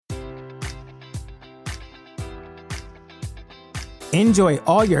Enjoy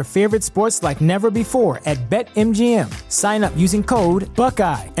all your favorite sports like never before at BetMGM. Sign up using code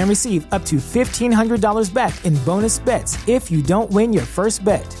Buckeye and receive up to $1,500 back in bonus bets if you don't win your first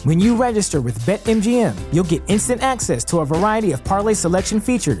bet. When you register with BetMGM, you'll get instant access to a variety of parlay selection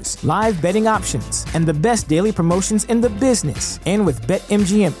features, live betting options, and the best daily promotions in the business. And with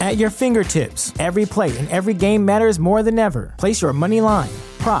BetMGM at your fingertips, every play and every game matters more than ever. Place your money line,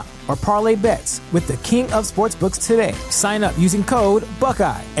 prop, or parlay bets with the king of sportsbooks today. Sign up using code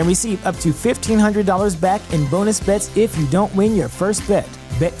Buckeye and receive up to $1,500 back in bonus bets if you don't win your first bet.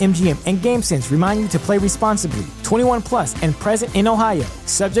 BetMGM and GameSense remind you to play responsibly. 21 plus and present in Ohio,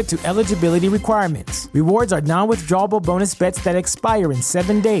 subject to eligibility requirements. Rewards are non-withdrawable bonus bets that expire in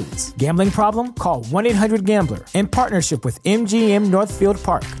 7 days. Gambling problem? Call 1-800-GAMBLER. In partnership with MGM Northfield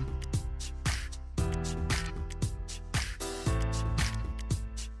Park.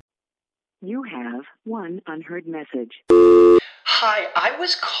 You have one unheard message. Hi, I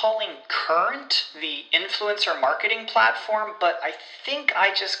was calling Current, the influencer marketing platform, but I think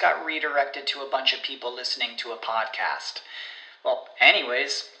I just got redirected to a bunch of people listening to a podcast. Well,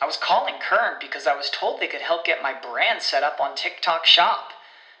 anyways, I was calling Current because I was told they could help get my brand set up on TikTok Shop,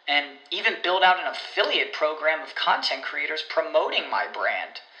 and even build out an affiliate program of content creators promoting my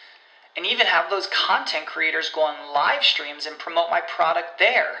brand, and even have those content creators go on live streams and promote my product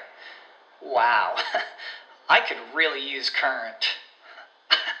there. Wow, I could really use Current.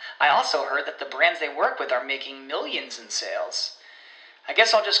 I also heard that the brands they work with are making millions in sales. I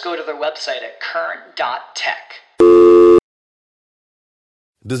guess I'll just go to their website at current.tech.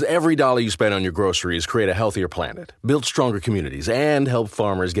 Does every dollar you spend on your groceries create a healthier planet, build stronger communities, and help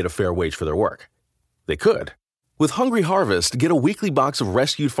farmers get a fair wage for their work? They could. With Hungry Harvest, get a weekly box of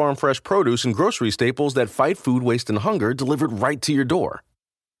rescued farm fresh produce and grocery staples that fight food waste and hunger delivered right to your door.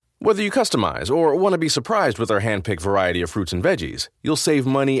 Whether you customize or want to be surprised with our hand-picked variety of fruits and veggies, you'll save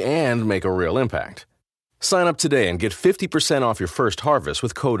money and make a real impact. Sign up today and get 50% off your first harvest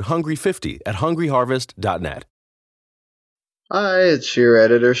with code HUNGRY50 at hungryharvest.net. Hi, it's your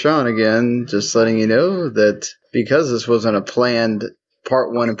editor, Sean, again. Just letting you know that because this wasn't a planned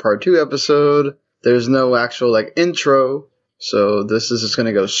part 1 and part 2 episode, there's no actual intro, so this is just going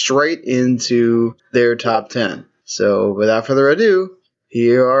to go straight into their top 10. So without further ado,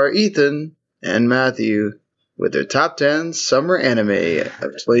 here are Ethan and Matthew with their top 10 summer anime of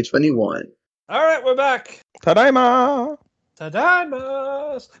 2021. All right, we're back. Tadaima!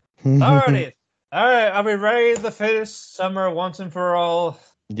 Tadaimas! Alrighty. All right, are we ready to finish summer once and for all?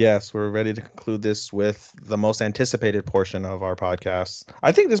 Yes, we're ready to conclude this with the most anticipated portion of our podcast.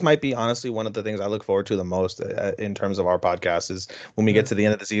 I think this might be honestly one of the things I look forward to the most in terms of our podcast is when we get to the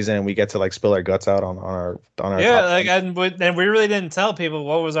end of the season and we get to spill our guts out on our yeah, and we really didn't tell people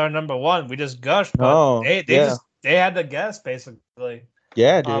what was our number one. We just gushed. But they had to guess basically.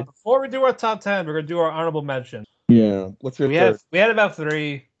 Yeah, dude. Before we do our top 10, we're gonna do our honorable mention. Yeah. What's your third? We had about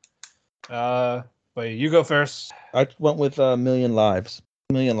 3. But you go first. I went with Million Lives.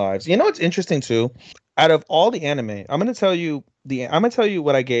 Million Lives. You know what's interesting too? Out of all the anime, I'm gonna tell you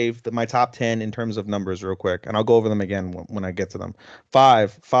what I gave my top 10 in terms of numbers real quick, and I'll go over them again when I get to them.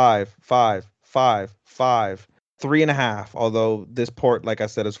 5, 5, 5, 5, 5, 3.5. Although this port, like I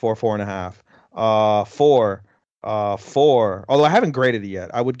said, is 4, 4.5. 4, 4. Although I haven't graded it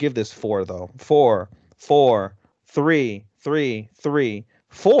yet, I would give this 4 though. 4, 4, 3, 3, 3,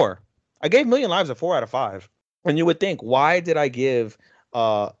 4. I gave Million Lives a 4 out of 5, and you would think, why did I give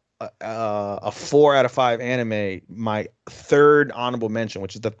a 4 out of 5 anime my third honorable mention,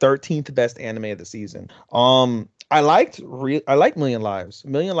 which is the 13th best anime of the season? I liked Million Lives.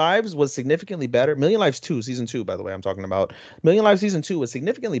 Million Lives was significantly better. Million Lives 2, season 2, by the way, I'm talking about. Million Lives season 2 was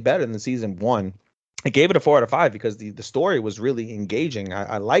significantly better than season 1. I gave it a 4 out of 5 because the story was really engaging.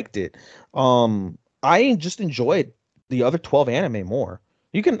 I liked it. I just enjoyed the other 12 anime more.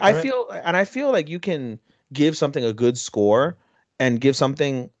 I feel like you can give something a good score and give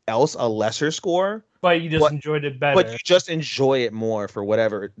something else a lesser score. But you just enjoyed it better. But you just enjoy it more for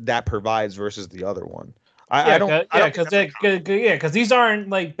whatever that provides versus the other one. Because these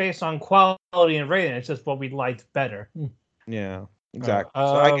aren't based on quality and rating. It's just what we liked better. Yeah, exactly.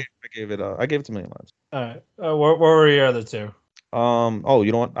 So I gave it to Million Lives. All right. What were your other 2? You know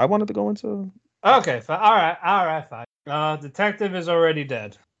what? I wanted to go into. Okay. All right. Fine. Detective is already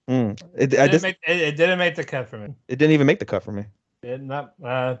dead. It didn't make the cut for me. It didn't even make the cut for me. Not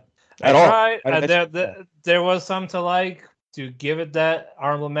at all. There was some to give it that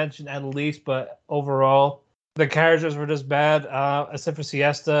honorable mention at least, but overall the characters were just bad. Except for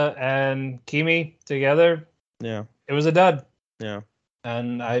Siesta and Kimi together. Yeah, it was a dud. Yeah,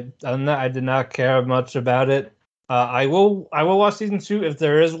 and I did not care much about it. I will watch season 2 if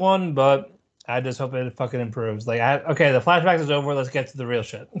there is one, but I just hope it fucking improves. Like, okay, the flashbacks is over. Let's get to the real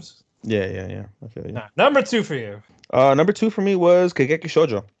shit. Yeah. I feel you. Number 2 for you. Number 2 for me was Kageki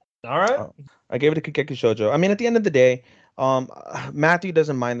Shoujo. All right. I gave it to Kageki Shoujo. I mean, at the end of the day, Matthew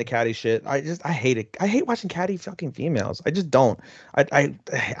doesn't mind the catty shit. I hate it. I hate watching catty fucking females. I just don't. I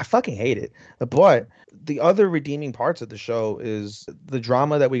fucking hate it. But the other redeeming parts of the show is the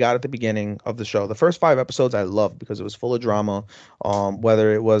drama that we got at the beginning of the show. The first 5 episodes I loved because it was full of drama.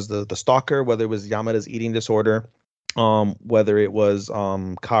 Whether it was the stalker, whether it was Yamada's eating disorder, whether it was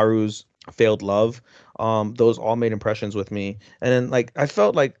Karu's failed love, those all made impressions with me. And then like I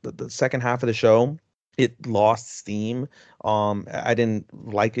felt like the second half of the show, it lost steam. I didn't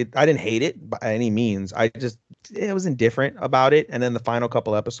like it. I didn't hate it by any means. It was indifferent about it. And then the final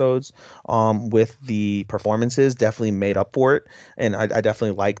couple episodes, with the performances definitely made up for it. And I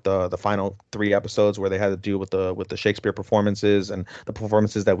definitely like the final 3 episodes where they had to do with the Shakespeare performances and the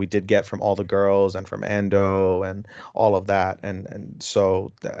performances that we did get from all the girls and from Ando and all of that. And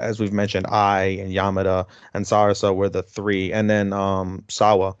so as we've mentioned, Ai and Yamada and Sarasa were the 3, and then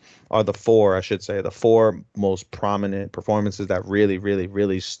Sawa are the 4, I should say, the 4 most prominent performances that really, really,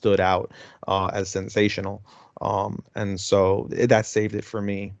 really stood out as sensational. And so that saved it for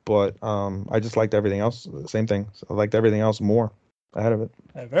me. But I just liked everything else. Same thing. So I liked everything else more ahead of it.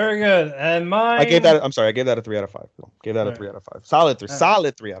 Very good. And mine. I gave that a 3 out of 5. Gave that a 3 out of 5. Solid 3.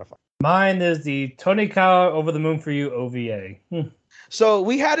 Solid 3 out of 5. Mine is the Tonikawa Over the Moon for You OVA. So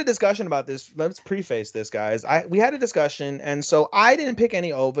we had a discussion about this. Let's preface this, guys. We had a discussion, and so I didn't pick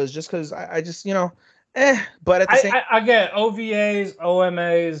any ovas just because I just, But at the same, I get OVAs,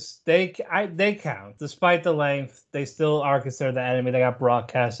 OMAs. They count despite the length. They still are considered the anime that got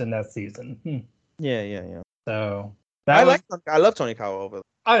broadcast in that season. Yeah. So I love Tonikawa Ova.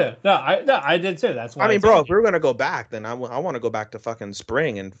 Oh yeah, no, I did too. That's why. I mean, bro, if we're gonna go back, then I want to go back to fucking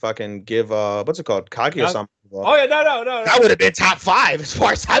spring and fucking give what's it called, Kagi or something. Oh yeah, no. That would have been top 5 as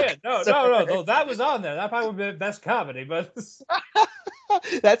far as no. That was on there. That probably would have been best comedy, but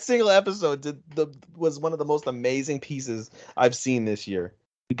that single episode was one of the most amazing pieces I've seen this year.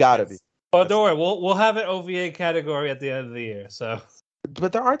 You gotta be. But don't worry, we'll have an OVA category at the end of the year. So.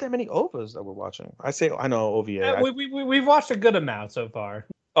 But there aren't that many OVAs that we're watching. I know OVA. Yeah, we've watched a good amount so far.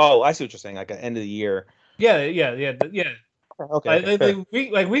 Oh, I see what you're saying. Like at the end of the year. Yeah. Okay.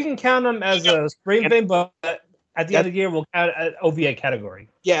 We can count them as a spring thing, but at the end of the year we'll count an OVA category.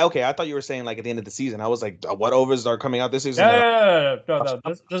 Yeah. Okay. I thought you were saying like at the end of the season. I was like, what overs are coming out this season? No.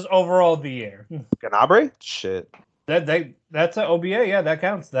 This overall the year. Ganabre? Shit. That's an OVA. Yeah, that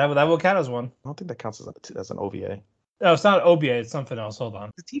counts. That will count as one. I don't think that counts as an OVA. No, it's not OVA. It's something else. Hold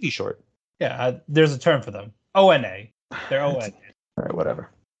on. It's a TV short. Yeah, there's a term for them. ONA. They're ONA. All right,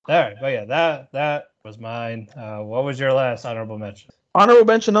 whatever. All right, but yeah, that was mine. What was your last honorable mention? Honorable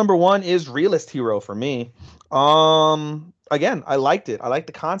mention number 1 is Realist Hero for me. Again, I liked it. I liked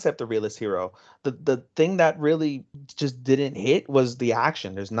the concept of Realist Hero. The thing that really just didn't hit was the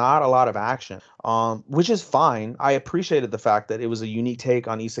action. There's not a lot of action, which is fine. I appreciated the fact that it was a unique take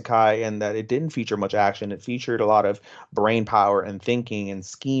on isekai and that it didn't feature much action. It featured a lot of brain power and thinking and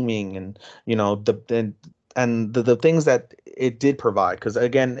scheming and the things that it did provide. Because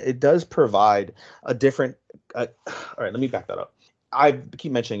again, it does provide a different. All right, let me back that up. I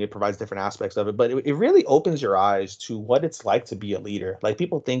keep mentioning it provides different aspects of it, but it really opens your eyes to what it's like to be a leader. Like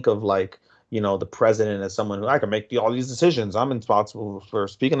people think of like, the president as someone who I can make all these decisions. I'm responsible for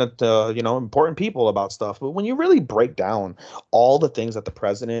speaking to, important people about stuff. But when you really break down all the things that the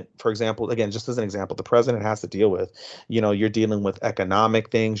president, for example, again, just as an example, the president has to deal with, you're dealing with economic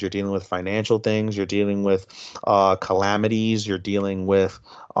things, you're dealing with financial things, you're dealing with calamities, you're dealing with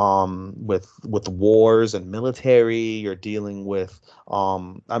wars and military, you're dealing with,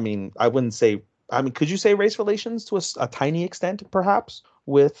 could you say race relations to a tiny extent, perhaps,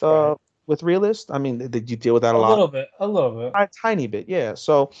 with with Realist? I mean, did you deal with that a lot? A little bit. A tiny bit, yeah.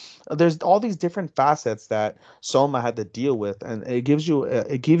 So there's all these different facets that Soma had to deal with, and it gives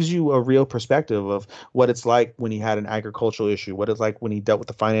you a real perspective of what it's like when he had an agricultural issue, what it's like when he dealt with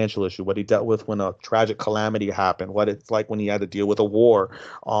the financial issue, what he dealt with when a tragic calamity happened, what it's like when he had to deal with a war.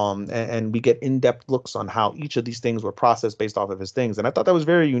 And we get in-depth looks on how each of these things were processed based off of his things, and I thought that was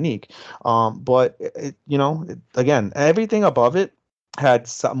very unique. But again, everything above it had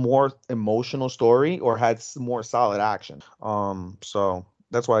some more emotional story or had some more solid action. So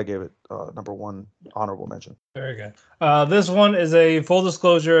that's why I gave it number 1 honorable mention. Very good. This one is a full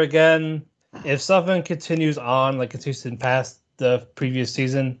disclosure again. If something continues on, like continues past the previous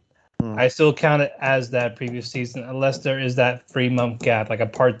season, I still count it as that previous season, unless there is that 3-month gap, like a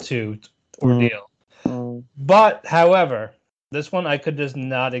part 2 ordeal. But, however, this one I could just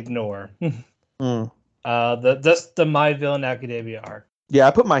not ignore. The My Villain Academia arc. Yeah,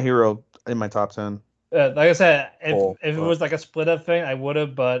 I put My Hero in my top 10. Like I said, if it was like a split up thing, I would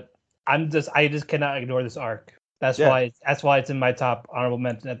have. But I just cannot ignore this arc. That's why it's in my top honorable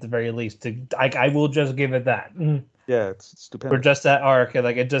mention at the very least. I will just give it that. Yeah, it's stupendous. For just that arc,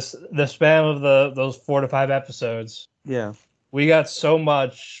 like it just the span of those 4 to 5 episodes. Yeah, we got so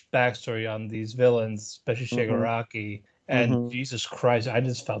much backstory on these villains, especially Shigaraki, and Jesus Christ, I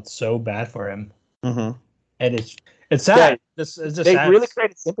just felt so bad for him. And it's sad. Yeah, it's just they sad. really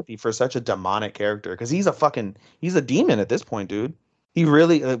created sympathy for such a demonic character because he's a demon at this point, dude. He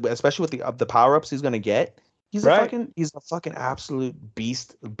really, especially with the power ups he's gonna get. He's a fucking absolute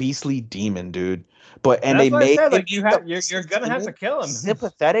beastly demon, dude. And they made you're gonna have to kill him.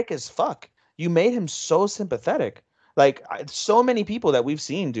 Sympathetic as fuck. You made him so sympathetic. Like so many people that we've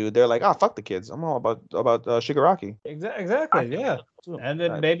seen, dude. They're like, "Oh, fuck the kids. I'm all about Shigaraki." Exactly. Yeah. And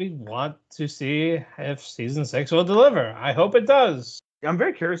then maybe want to see if season 6 will deliver. I hope it does. I'm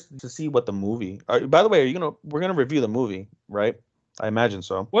very curious to see what the movie. By the way, we're gonna review the movie, right? I imagine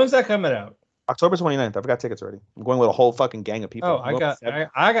so. When's that coming out? October 29th. I've got tickets already. I'm going with a whole fucking gang of people. Oh,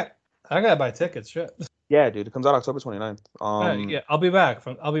 I gotta buy tickets. Shit. Yeah, dude. It comes out October 29th. Yeah, I'll be back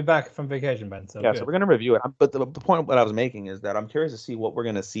from vacation, Ben. So yeah, so we're gonna review it. But the point what I was making is that I'm curious to see what we're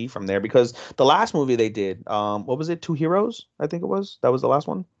gonna see from there because the last movie they did, what was it? Two Heroes, I think it was. That was the last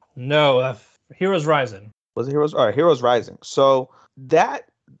one. No, Heroes Rising. Was it Heroes? All right, Heroes Rising. So that.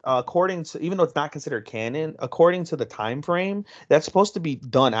 According to, even though it's not considered canon, according to the time frame, that's supposed to be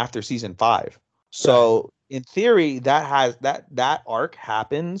done after season 5. So in theory, that arc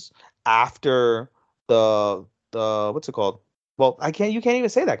happens after the what's it called? Well, you can't even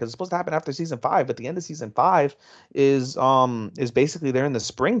say that because it's supposed to happen after season 5. But the end of season 5 is basically they're in the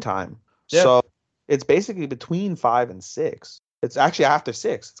springtime. Yeah. So it's basically between 5 and 6. It's actually after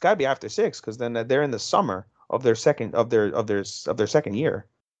 6. It's got to be after 6 because then they're in the summer of their second year.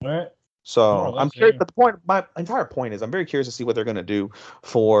 Right. So I'm curious, but my entire point is I'm very curious to see what they're going to do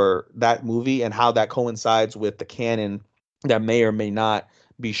for that movie and how that coincides with the canon that may or may not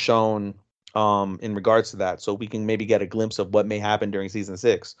be shown in regards to that. So we can maybe get a glimpse of what may happen during season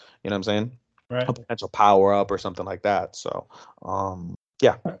 6. You know what I'm saying? Right. A potential power up or something like that. So,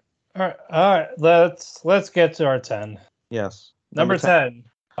 yeah. All right. Let's get to our 10. Yes. Number 10.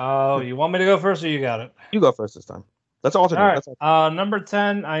 Oh, you want me to go first or you got it? You go first this time. Let's alternate. All right. Number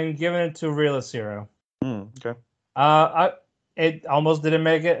 10, I'm giving it to Realist Hero. Okay. It almost didn't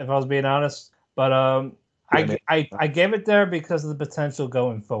make it, if I was being honest. But I gave it there because of the potential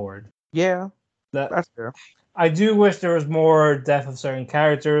going forward. Yeah, that's fair. I do wish there was more depth of certain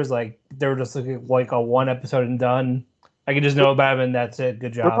characters. Like, they were just like a one episode and done. I could just know about them and that's it.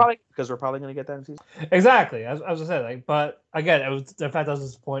 Good job. We're probably going to get that in season. Exactly. As I said, but again, it was the fact I was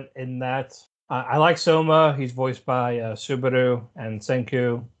disappointed in that. I like Soma. He's voiced by Subaru and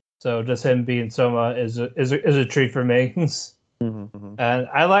Senku. So just him being Soma is a treat for me. And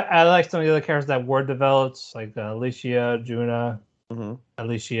I like some of the other characters that were developed, like Alicia, Juna,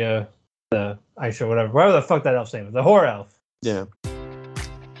 Alicia, the Aisha, whatever the fuck that elf's name is, the horror elf. Yeah.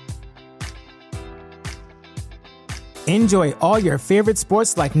 Enjoy all your favorite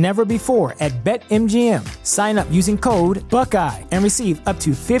sports like never before at BetMGM. Sign up using code Buckeye and receive up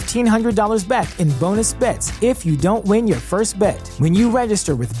to $1,500 back in bonus bets if you don't win your first bet. When you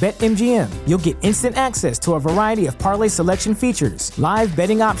register with BetMGM, you'll get instant access to a variety of parlay selection features, live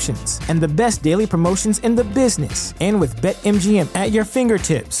betting options, and the best daily promotions in the business. And with BetMGM at your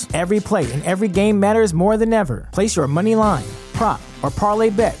fingertips, every play and every game matters more than ever. Place your money line, prop, or parlay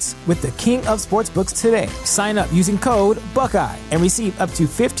bets with the king of sportsbooks today. Sign up using code Buckeye and receive up to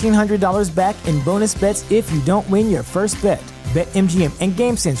 $1,500 back in bonus bets if you don't win your first bet. BetMGM and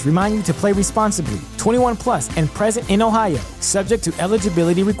GameSense remind you to play responsibly. 21 plus and present in Ohio, subject to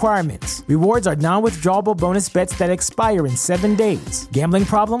eligibility requirements. Rewards are non-withdrawable bonus bets that expire in 7 days. Gambling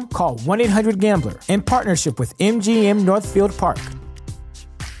problem? Call 1-800-GAMBLER in partnership with MGM Northfield Park.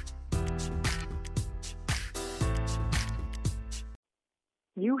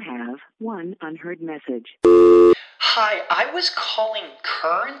 You have one unheard message. Hi, I was calling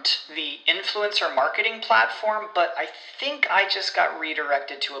Current, the influencer marketing platform, but I think I just got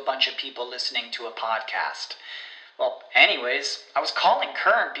redirected to a bunch of people listening to a podcast. Well, anyways, I was calling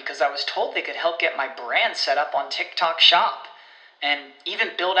Current because I was told they could help get my brand set up on TikTok Shop, and even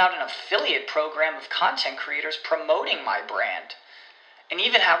build out an affiliate program of content creators promoting my brand, and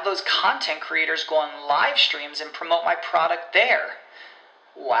even have those content creators go on live streams and promote my product there.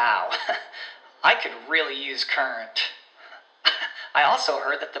 Wow, I could really use Current. I also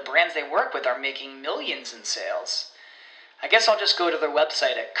heard that the brands they work with are making millions in sales. I guess I'll just go to their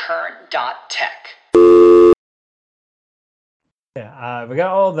website at current.tech. Yeah, we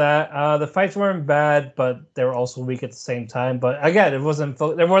got all that. The fights weren't bad, but they were also weak at the same time. But again, there wasn't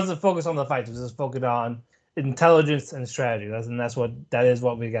focus on the fights. It was just focused on intelligence and strategy. That is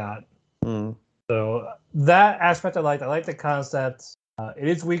what we got. Mm. So that aspect I liked. I like the concept. It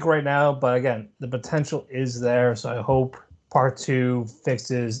is weak right now, but again, the potential is there. So I hope part 2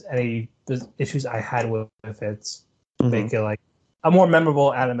 fixes any issues I had with it. Make it like a more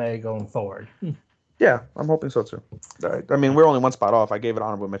memorable anime going forward. Yeah, I'm hoping so too. I mean, we're only one spot off. I gave it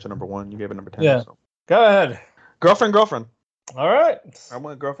honorable mention number 1. You gave it number 10. Yeah. So. Go ahead. Girlfriend. All right. I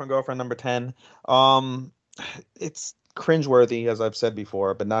went girlfriend number 10. It's cringeworthy, as I've said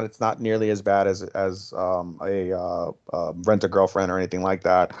before, but it's not nearly as bad as a Rent a Girlfriend or anything like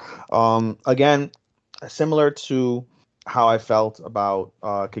that. Again, similar to how I felt about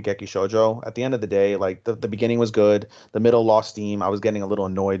Kageki Shoujo. At the end of the day, like the beginning was good, the middle lost steam. I was getting a little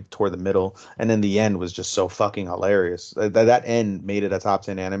annoyed toward the middle, and then the end was just so fucking hilarious. That end made it a top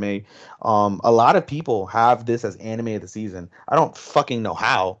 10 anime. A lot of people have this as anime of the season. I don't fucking know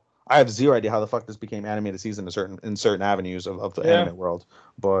how. I have zero idea how the fuck this became anime of the season in certain avenues of the anime world,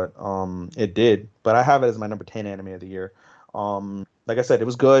 but it did. But I have it as my number 10 anime of the year. Like I said, it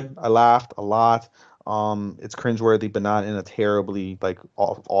was good. I laughed a lot. It's cringeworthy, but not in a terribly like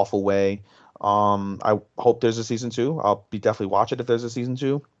awful way. I hope there's a season 2. I'll be definitely watch it if there's a season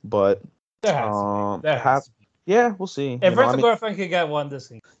 2. But yeah, we'll see. If Rent a Girlfriend could get one, this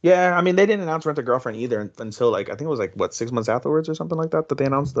can. Yeah, I mean they didn't announce Rent a Girlfriend either until like I think it was like 6 months afterwards or something like that they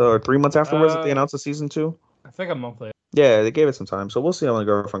announced or 3 months afterwards that they announced the season 2. I think a month later. Yeah, they gave it some time, so we'll see on the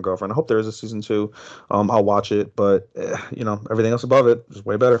girlfriend. I hope there is a season 2. I'll watch it, but everything else above it is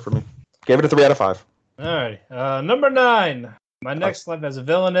way better for me. Gave it a 3 out of 5. All right, number 9. My next life as a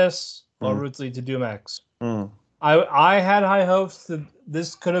villainous. All routes lead to Doom X. I had high hopes that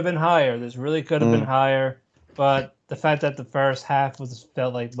this could have been higher. This really could have been higher, but the fact that the first half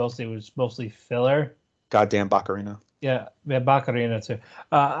felt like mostly filler. Goddamn Baccarina. Yeah, Baccarina too.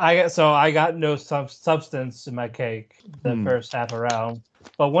 I got no substance in my cake the first half around,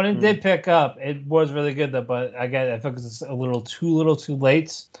 but when it did pick up, it was really good. Though, but again, I think it's a little too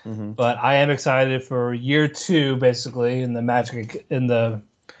late. But I am excited for year 2, basically in the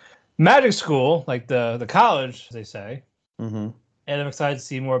magic school, like the college, as they say. And I'm excited to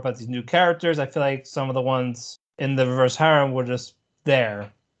see more about these new characters. I feel like some of the ones in the reverse harem were just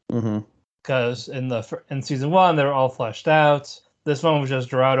there. Because in season 1 they were all fleshed out. This one was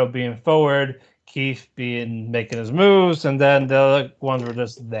just Dorado being forward, Keith making his moves, and then the other ones were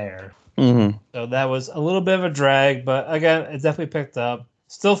just there. So that was a little bit of a drag, but again, it definitely picked up.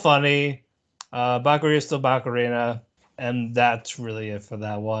 Still funny. Baccarina is still Baccarina, and that's really it for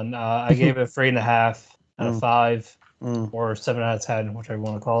that one. I gave it a 3.5 out of 5, or 7 out of 10, whichever you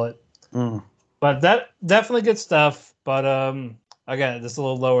want to call it. But that definitely good stuff. But again, just a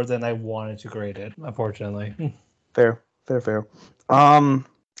little lower than I wanted to grade it, unfortunately. Fair. The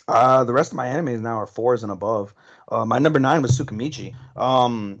rest of my animes now are 4s and above. My number 9 was Tsukimichi.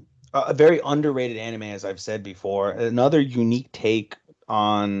 A very underrated anime, as I've said before. Another unique take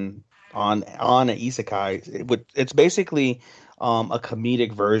on an isekai. It's basically a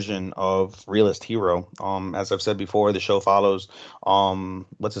comedic version of Realist Hero. As I've said before, the show follows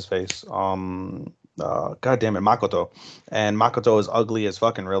what's his face? God damn it, Makoto. And Makoto is ugly as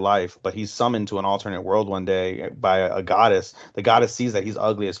fuck in real life, but he's summoned to an alternate world one day by a goddess. The goddess sees that he's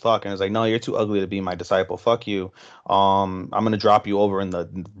ugly as fuck and is like, no, you're too ugly to be my disciple. Fuck you. I'm going to drop you over in the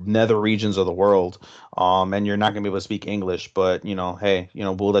nether regions of the world. And you're not going to be able to speak English, but, hey,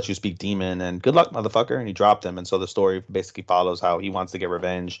 we'll let you speak demon and good luck, motherfucker. And he dropped him. And so the story basically follows how he wants to get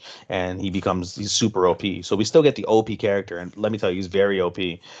revenge and he's super OP. So we still get the OP character. And let me tell you, he's very OP.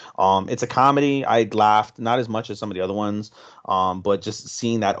 It's a comedy. I laughed, not as much as some of the other ones, but just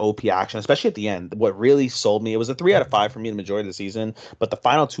seeing that OP action, especially at the end, what really sold me, it was a 3 out of 5 for me the majority of the season, but the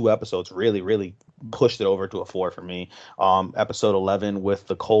final 2 episodes really pushed it over to a 4 for me. Episode 11 with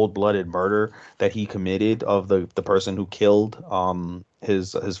the cold-blooded murder that he committed of the person who killed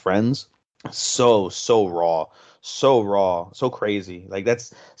his friends. So raw, so crazy. Like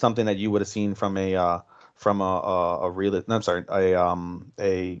that's something that you would have seen from a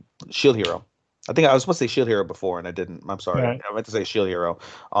Shield Hero. I think I was supposed to say Shield Hero before, and I didn't. I'm sorry. Right. I meant to say Shield Hero.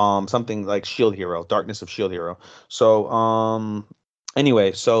 Something like Shield Hero, Darkness of Shield Hero. So,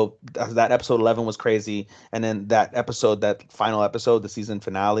 anyway, so that episode 11 was crazy, and then that final episode, the season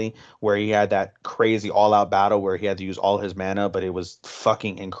finale, where he had that crazy all-out battle where he had to use all his mana, but it was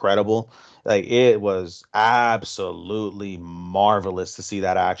fucking incredible. Like it was absolutely marvelous to see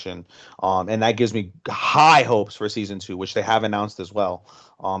that action. And that gives me high hopes for season 2, which they have announced as well.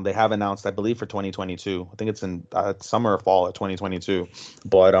 They have announced, I believe, for 2022. I think it's in summer or fall of 2022.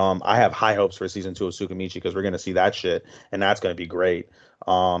 But I have high hopes for season 2 of Tsukimichi because we're gonna see that shit, and that's gonna be great.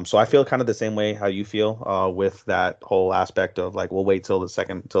 So I feel kind of the same way how you feel with that whole aspect of like we'll wait till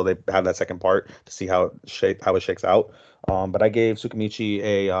they have that second part to see how it shakes out. But I gave Tsukimichi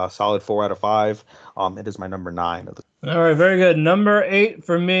a solid 4 out of 5. It is my number 9 of the. All right, very good. Number 8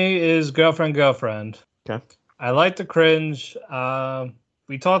 for me is Girlfriend. Okay. I like the cringe.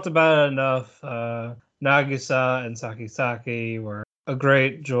 We talked about it enough. Nagisa and Sakisaki were a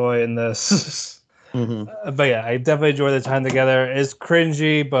great joy in this. But yeah, I definitely enjoy the time together. It's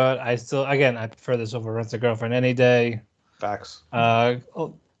cringy, but I prefer this over Rent a Girlfriend any day. Facts.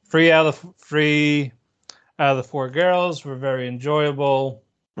 Three out of the 4 girls were very enjoyable.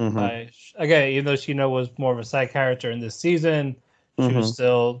 Even though Shino was more of a side character in this season, she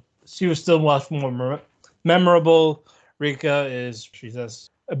was still much more memorable. Rika she's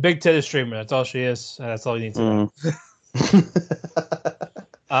just a big titty streamer. That's all she is. That's all you need to know.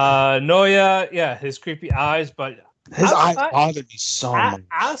 Noya, his creepy eyes, but his eyes bothered me so much.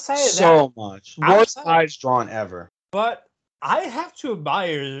 I'll say so much. Worst eyes drawn ever. But I have to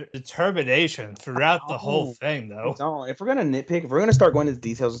admire determination throughout the whole thing, though. No, if we're gonna start going into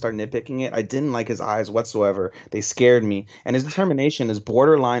details and start nitpicking it, I didn't like his eyes whatsoever. They scared me, and his determination is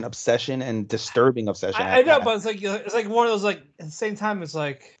borderline obsession and disturbing obsession. I know, but it's like one of those like at the same time it's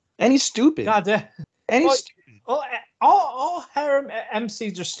like. And he's stupid. God damn. And he's stupid. All harem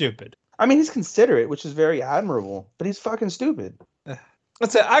MCs are stupid. I mean, he's considerate, which is very admirable, but he's fucking stupid.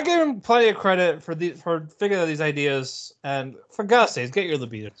 That's it. I give him plenty of credit for figuring out these ideas, and for God's sakes, get your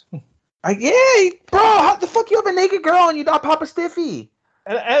libido. Bro, how the fuck you have a naked girl and you not pop a stiffy?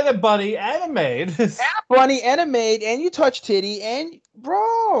 And a bunny and a maid. And a bunny and a maid, and you touch titty, and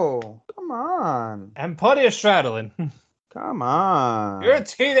bro, come on. And plenty of straddling. Come on. You're a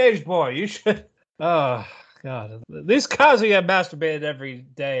teenage boy. You should. Oh God, these Kazuya masturbated every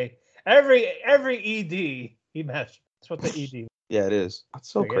day. Every ED he masturbated. That's what the ED. Yeah, it is. That's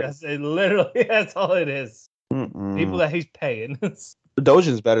so crazy. That's all it is. People that he's paying. The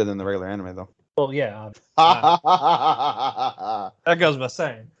Dojin's better than the regular anime, though. Well, yeah. That goes by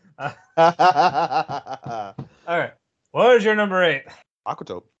saying. All right. What is your number 8?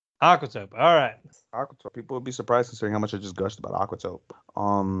 Aquatope. All right. Aquatope. People would be surprised considering how much I just gushed about Aquatope.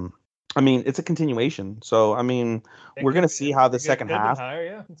 I mean, it's a continuation. So, I mean, we're going to see how the second half.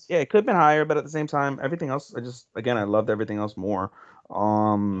 Higher, yeah, it could have been higher, but at the same time, everything else, I loved everything else more.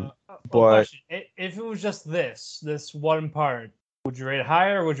 But if it was just this one part, would you rate it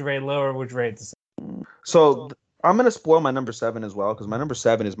higher, would you rate it lower, would you rate it the same? So, I'm going to spoil my number 7 as well, because my number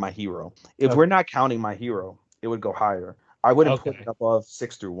 7 is My Hero. If we're not counting My Hero, it would go higher. I wouldn't put it above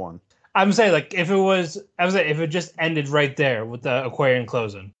 6 through 1. I'm saying, like, if it just ended right there with the Aquarian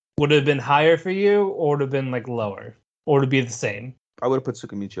closing, would it have been higher for you, or would it have been like lower, or would it be the same? I would have put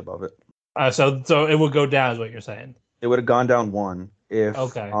Tsukimichi above it. So it would go down, is what you're saying. It would have gone down 1 if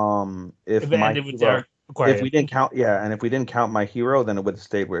if it ended with Aquarian. If we didn't count, and if we didn't count My Hero, then it would have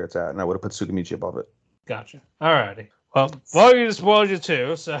stayed where it's at, and I would have put Tsukimichi above it. Gotcha. Alrighty. Well, you spoiled you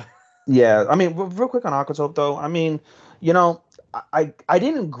too, so. Yeah, I mean, real quick on Aquatope though. I mean, I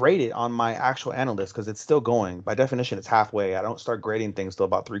didn't grade it on my actual analyst because it's still going. By definition, it's halfway. I don't start grading things till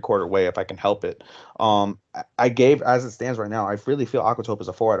about 3/4 way if I can help it. I gave, as it stands right now, I really feel Aquatope is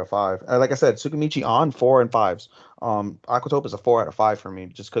a 4 out of 5. Like I said, Tsukimichi on 4 and 5s. Aquatope is a 4 out of 5 for me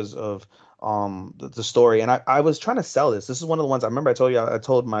just because of the story. And I was trying to sell this. This is one of the ones I remember I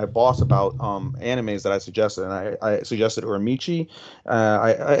told my boss about animes that I suggested, and I suggested Uramichi.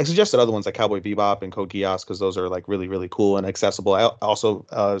 I suggested other ones like Cowboy Bebop and Code Geass because those are like really, really cool and accessible. I also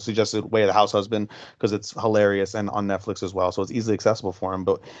suggested Way of the House Husband because it's hilarious and on Netflix as well, so it's easily accessible for him.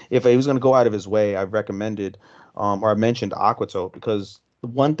 But if he was going to go out of his way, I recommended or I mentioned Aquatope because the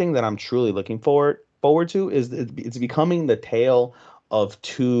one thing that I'm truly looking forward to is it's becoming the tale of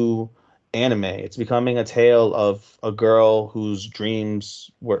two anime. It's becoming a tale of a girl whose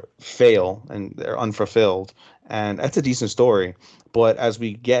dreams fail and they're unfulfilled, and that's a decent story. But as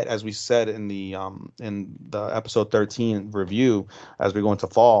we said in the episode 13 review, as we go into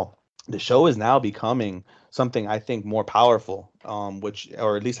fall, the show is now becoming something I think more powerful,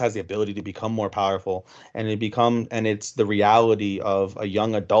 or at least has the ability to become more powerful, and it's the reality of a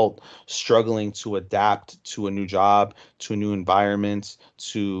young adult struggling to adapt to a new job, to a new environment,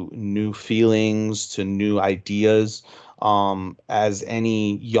 to new feelings, to new ideas. as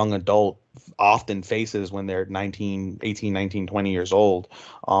any young adult often faces when they're 19, 18, 19, 20 years old.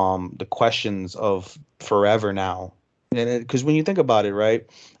 The questions of forever now. And because when you think about it, right?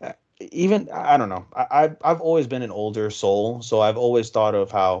 Even I don't know. I've always been an older soul, so I've always thought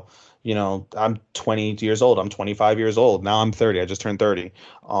of how, I'm 20 years old. I'm 25 years old. Now I'm 30. I just turned 30.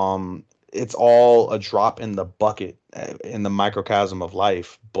 It's all a drop in the bucket in the microcosm of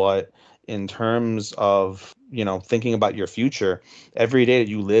life. But in terms of, thinking about your future, every day that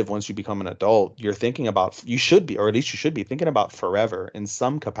you live once you become an adult, you're thinking about, you should be, or at least you should be thinking about forever in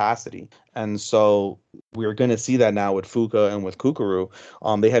some capacity. And so we're going to see that now with Fuka and with Kukuru.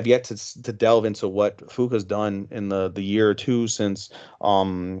 They have yet to delve into what Fuka's done in the year or two since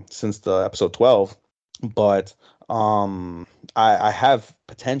the episode 12. But I have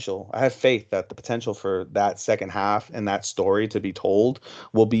potential. I have faith that the potential for that second half and that story to be told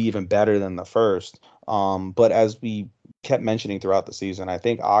will be even better than the first. But as we kept mentioning throughout the season, I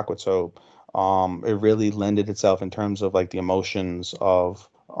think Aquatope, it really lended itself in terms of like the emotions of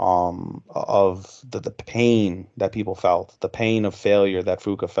the pain that people felt, the pain of failure that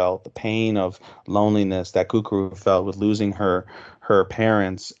Fuka felt, the pain of loneliness that Kukuru felt with losing her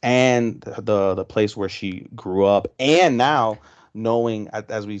parents and the place where she grew up, and now knowing,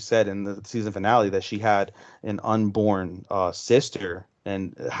 as we said in the season finale, that she had an unborn sister,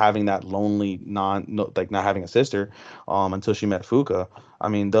 and having that lonely not having a sister until she met Fuka. I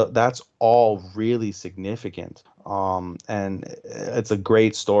mean, that's all really significant. And it's a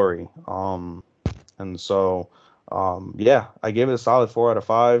great story. And so, yeah, I gave it a solid 4 out of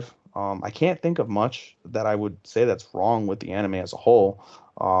 5. I can't think of much that I would say that's wrong with the anime as a whole.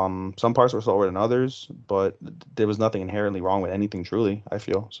 Some parts were slower than others, but there was nothing inherently wrong with anything, truly, I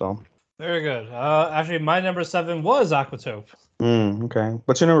feel. So very good. Actually, my number 7 was Aquatope. Okay.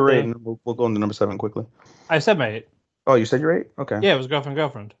 What's your number 8? And we'll go into number 7 quickly. I said my 8. Oh, you said your 8? Okay. Yeah, it was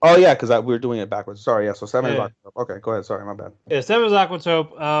girlfriend. Oh, yeah, because we were doing it backwards. Sorry, yeah. So 7 is Aquatope. Okay, go ahead. Sorry, my bad. Yeah, 7 is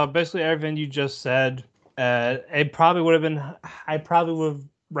Aquatope. Basically everything you just said. It probably would have been. I probably would have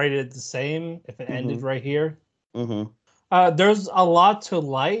rated it the same if it ended right here. There's a lot to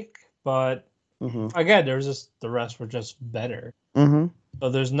like, but again, there's just the rest were just better. So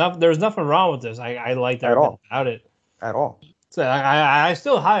there's nothing wrong with this. I liked everything about it at all. So I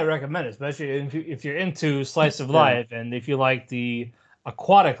still highly recommend it, especially if you're into slice of life and if you like the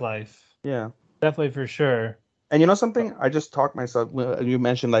aquatic life. Yeah, definitely for sure. And you know something? I just talked myself. You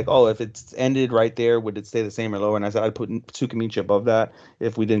mentioned like, oh, if it's ended right there, would it stay the same or lower? And I said I'd put Tsukimichi above that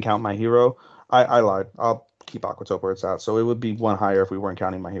if we didn't count My Hero. I lied. I'll keep Aquatope where it's at. So it would be one higher if we weren't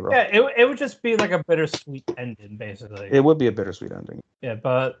counting My Hero. Yeah, it would just be like a bittersweet ending, basically. It would be a bittersweet ending. Yeah,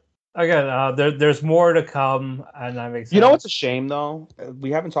 but again, there's more to come, and I'm excited. You know what's a shame though?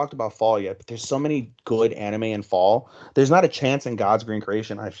 We haven't talked about fall yet, but there's so many good anime in fall. There's not a chance in God's green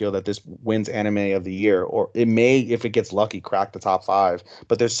creation, I feel, that this wins anime of the year, or it may, if it gets lucky, crack the top 5.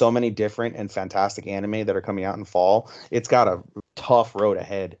 But there's so many different and fantastic anime that are coming out in fall. It's got a tough road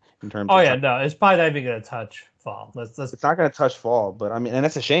ahead in terms. Oh yeah, no, it's probably not even gonna touch fall. Let's. It's not gonna touch fall, but I mean, and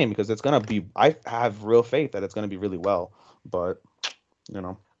that's a shame because it's gonna be. I have real faith that it's gonna be really well, but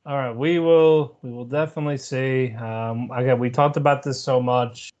All right, we will definitely see. Again, we talked about this so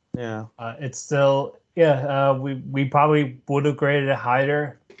much. Yeah. It's still we probably would have graded it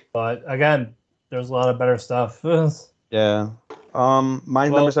higher, but again, there's a lot of better stuff. Yeah. My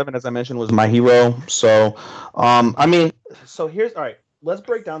number 7, as I mentioned, was My Hero. So, I mean, so here's all right. Let's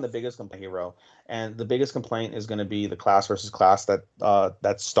break down the biggest complaint Hero, and the biggest complaint is going to be the class versus class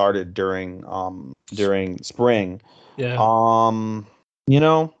that started during spring. Yeah. I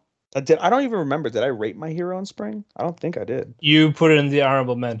don't even remember. Did I rate My Hero in spring? I don't think I did. You put it in the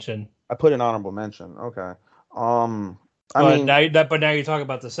honorable mention. I put an honorable mention. Okay. But now you're talking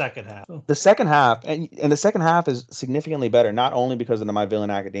about the second half. The second half, and the second half is significantly better, not only because of the My Villain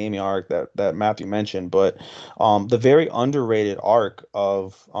Academia arc that Matthew mentioned, but the very underrated arc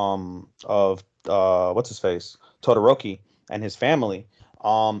of what's his face, Todoroki and his family.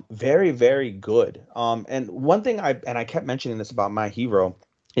 Very, very good. And one thing I kept mentioning this about My Hero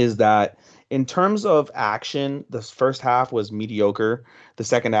is that in terms of action, the first half was mediocre. The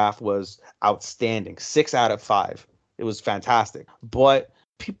second half was outstanding. 6 out of 5. It was fantastic. But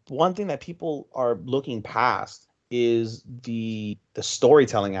one thing that people are looking past is the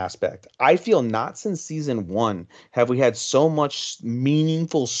storytelling aspect. I feel not since season 1 have we had so much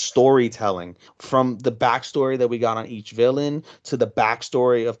meaningful storytelling, from the backstory that we got on each villain to the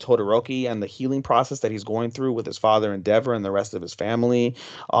backstory of Todoroki and the healing process that he's going through with his father Endeavor and the rest of his family,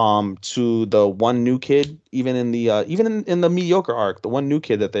 to the one new kid, even in the mediocre arc, the one new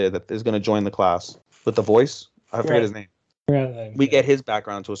kid that is going to join the class with the voice. I forget his name. We get his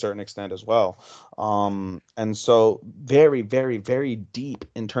background to a certain extent as well. And so very, very, very deep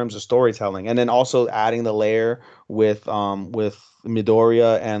in terms of storytelling. And then also adding the layer with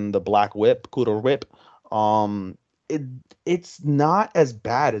Midoriya and the Black Whip, Kuro Whip. It's not as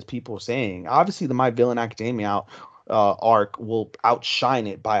bad as people are saying. Obviously, the My Villain Academia arc will outshine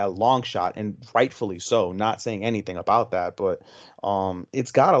it by a long shot, and rightfully so. Not saying anything about that, but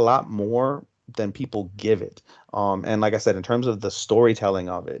it's got a lot more than people give it. And like I said, in terms of the storytelling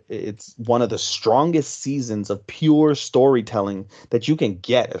of it, it's one of the strongest seasons of pure storytelling that you can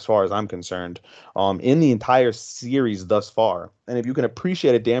get, as far as I'm concerned, in the entire series thus far. And if you can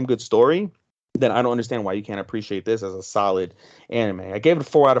appreciate a damn good story, then I don't understand why you can't appreciate this as a solid anime. I gave it a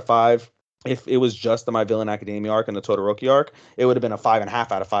 4 out of 5. If it was just the My Villain Academia arc and the Todoroki arc, it would have been a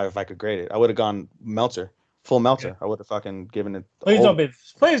 5.5 out of 5 if I could grade it. I would have gone Meltzer. Full Meltzer. Yeah. I would have fucking given it. Please don't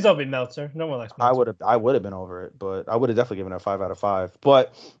be Meltzer. No one likes Meltzer. I would have been over it, but I would have definitely given it a 5 out of 5.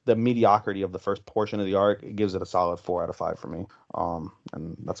 But the mediocrity of the first portion of the arc, it gives it a solid 4 out of 5 for me.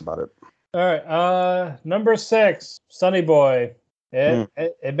 And that's about it. All right. Number 6, Sunny Boy.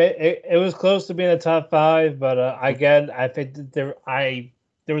 It was close to being a top 5, but again, I think that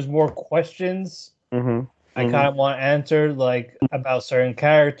there was more questions. I kind of want answered, like about certain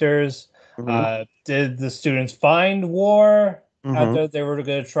characters. Did the students find War after they were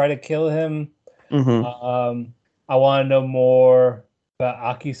going to try to kill him? I want to know more about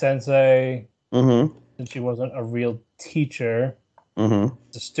Aki Sensei, since she wasn't a real teacher, the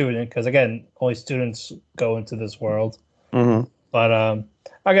student, because again, only students go into this world. But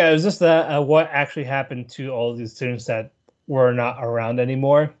okay, it was just that what actually happened to all these students that were not around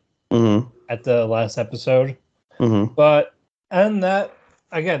anymore at the last episode. But and that.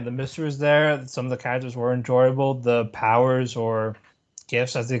 Again, the mystery was there. Some of the characters were enjoyable. The powers or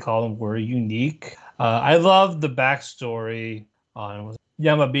gifts, as they call them, were unique. I loved the backstory on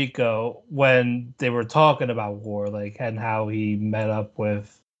Yamabiko when they were talking about War, like, and how he met up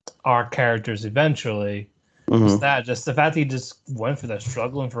with our characters eventually. Just the fact that he just went for that,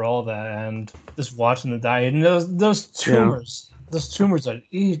 struggling for all that, and just watching the die. And those tumors, are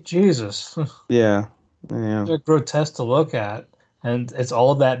Jesus. Yeah. They're grotesque to look at. And it's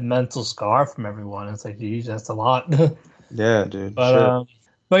all that mental scar from everyone. It's like, geez, that's a lot. Yeah, dude. But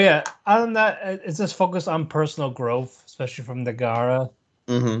yeah, other than that, it's just focused on personal growth, especially from Nagara.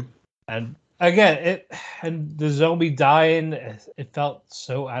 And again, and the zombie dying, it felt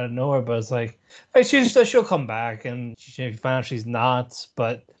so out of nowhere. But it's like she'll come back, and she found out she's not.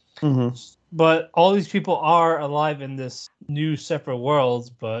 But all these people are alive in this new separate worlds,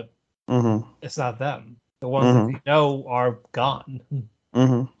 but it's not them. The ones that we know are gone.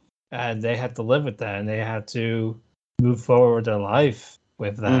 And they have to live with that, and they have to move forward with their life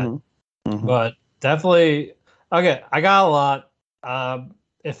with that. But definitely, okay, I got a lot.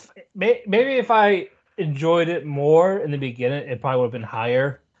 If I enjoyed it more in the beginning, it probably would have been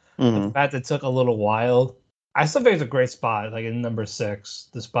higher. The fact that it took a little while, I still think it's a great spot, like in number 6,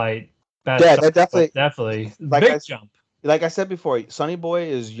 despite bad stuff, definitely like big jump. Like I said before, Sunny Boy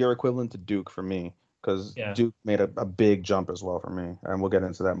is your equivalent to Duke for me. Because Duke made a big jump as well for me, and we'll get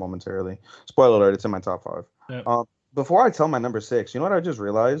into that momentarily. Spoiler alert, it's in my top 5. Yep. Before I tell my number 6, you know what I just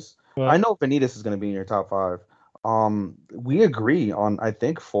realized? What? I know Vanitas is going to be in your top 5. We agree on, I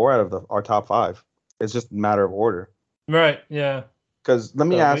think, 4 out of our top 5. It's just a matter of order. Right, yeah. Because let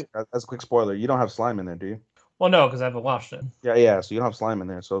me ask, as a quick spoiler, you don't have Slime in there, do you? Well, no, because I haven't watched it. Yeah, so you don't have Slime in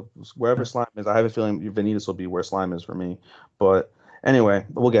there. So wherever Slime is, I have a feeling Vanitas will be where Slime is for me. But anyway,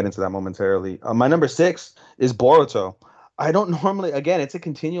 we'll get into that momentarily. My number 6 is Boruto. I don't normally, again, it's a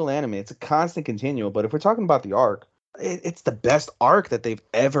continual anime. It's a constant continual. But if we're talking about the arc, it's the best arc that they've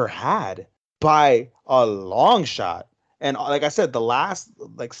ever had by a long shot. And like I said, the last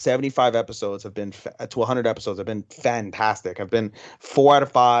 75 episodes have been to 100 episodes have been fantastic. I've been 4 out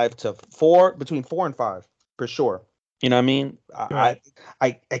of 5 to 4, between 4 and 5 for sure. You know what I mean? Right.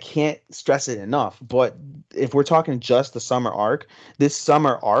 I can't stress it enough. But if we're talking just the summer arc, this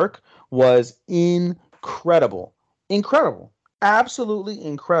summer arc was incredible. Incredible. Absolutely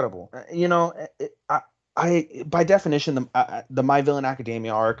incredible. You know, I by definition, the My Villain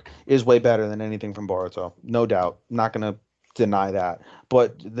Academia arc is way better than anything from Boruto. No doubt. I'm not going to deny that.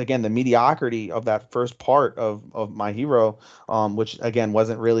 But again, the mediocrity of that first part of My Hero, which again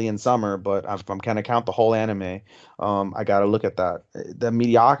wasn't really in summer, but if I'm kind of count the whole anime, I got to look at that. The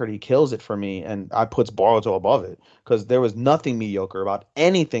mediocrity kills it for me, and I puts Boruto above it because there was nothing mediocre about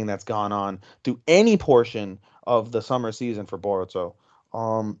anything that's gone on through any portion of the summer season for Boruto.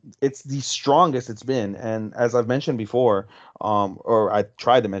 It's the strongest it's been, and as I've mentioned before, or I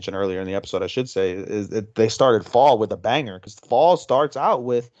tried to mention earlier in the episode, I should say, is that they started Fall with a banger, because Fall starts out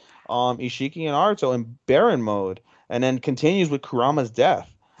with Ishiki and Naruto in Baron mode, and then continues with Kurama's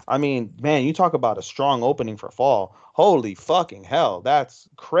death. I mean, man, you talk about a strong opening for Fall. Holy fucking hell, that's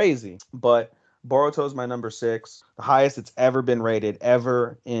crazy. But Boruto's my number 6, the highest it's ever been rated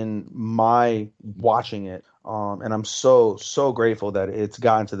ever in my watching it. And I'm so grateful that it's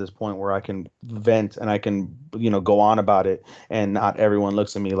gotten to this point where I can vent and I can, go on about it, and not everyone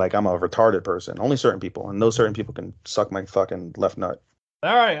looks at me like I'm a retarded person. Only certain people, and those certain people can suck my fucking left nut.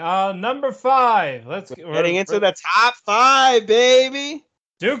 All right, number 5. Getting into the top 5, baby.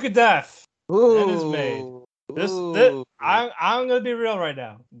 Duke of Death. Ooh. That is made. This I'm gonna be real right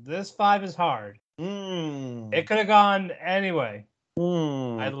now. This 5 is hard. It could have gone anyway.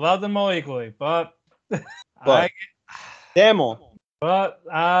 I love them all equally, but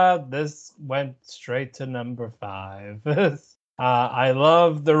this went straight to number 5. I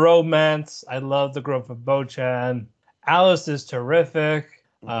love the romance. I love the growth of Bochan. Alice is terrific.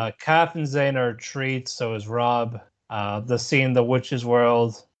 Kath and Zane are treats. So is Rob. The scene, the witch's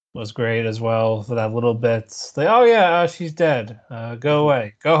world, was great as well for that little bit. She's dead. Go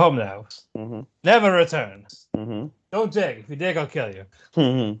away. Go home now. Never return. Don't dig. If you dig, I'll kill you.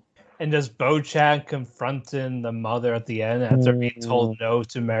 And just Bochan confronting the mother at the end after being told no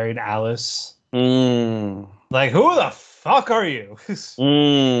to marry Alice. Like, who the fuck are you?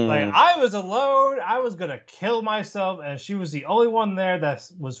 Like, I was alone. I was going to kill myself, and she was the only one there that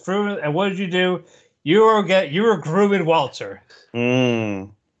was through. And what did you do? You were grooming Walter.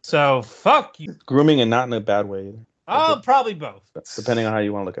 So fuck you. Grooming and not in a bad way either. Oh, probably both. Depending on how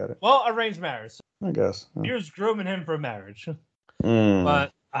you want to look at it. Well, arranged marriage. I guess. He was grooming him for marriage.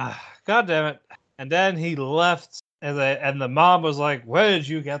 But God damn it. And then he left, and the mom was like, "Where did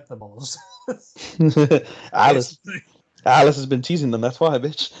you get the balls?" Alice has been teasing them. That's why,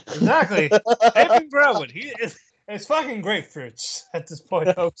 bitch. Exactly. They've been growing. It's fucking grapefruits at this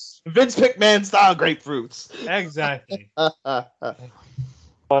point, folks. Vince McMahon style grapefruits. Exactly.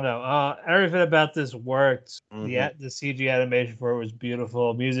 Oh no! Everything about this worked. The CG animation for it was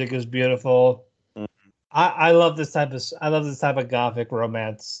beautiful. Music is beautiful. I love this type of gothic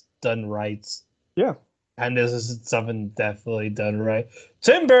romance done right. Yeah, and this is something definitely done right.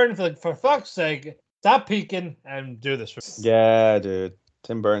 Tim Burton, for fuck's sake, stop peeking and do this. Yeah, dude.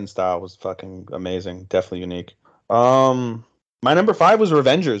 Tim Burton style was fucking amazing. Definitely unique. My number 5 was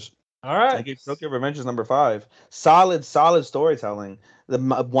Revengers. All right. I gave Tokyo Revengers number 5. Solid storytelling. The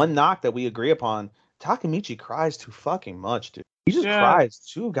one knock that we agree upon, Takemichi cries too fucking much, dude. He just cries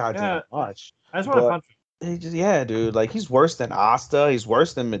too goddamn much. I just want to punch him. Dude. Like, he's worse than Asta. He's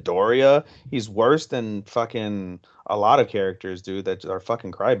worse than Midoriya. He's worse than fucking a lot of characters, dude, that are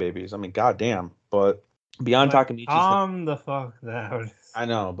fucking crybabies. I mean, goddamn. But beyond Takemichi's... Calm the fuck down. I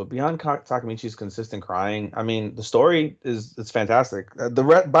know, but beyond Takemichi's consistent crying, I mean, the story it's fantastic.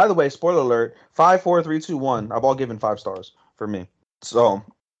 By the way, spoiler alert: 5, 4, 3, 2, 1. I've all given 5 stars for me. So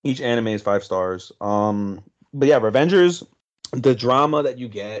each anime is 5 stars. But yeah, Revengers, the drama that you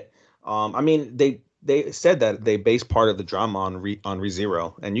get. I mean, they said that they base part of the drama on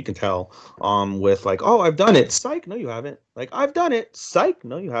ReZero, and you can tell with like, oh, I've done it. Psych, no, you haven't. Like, I've done it. Psych,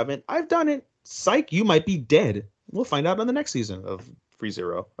 no, you haven't. I've done it. Psych, you might be dead. We'll find out on the next season of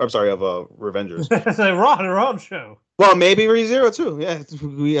ReZero. I'm sorry, of Revengers. It's a Ron show. Well, maybe ReZero too. Yeah,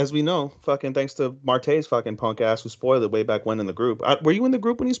 as we know, fucking thanks to Marte's fucking punk ass who spoiled it way back when in the group. Were you in the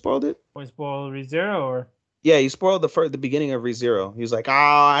group when he spoiled it? When he spoiled ReZero, or? Yeah, he spoiled the beginning of ReZero. He was like, "Oh,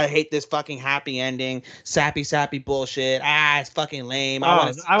 I hate this fucking happy ending, sappy bullshit. It's fucking lame. I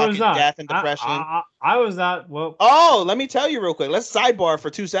want fucking death and depression." I was not. Well. Oh, let me tell you real quick. Let's sidebar for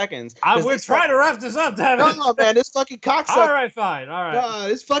 2 seconds. We're trying to wrap this up, damn it. No, man, this fucking cocksucker. All right, fine. All right.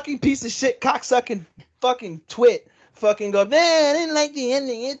 This fucking piece of shit cocksucking fucking twit. Fucking go, man, I didn't like the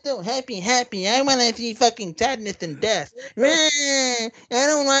ending. It's so happy. I want to see fucking sadness and death. I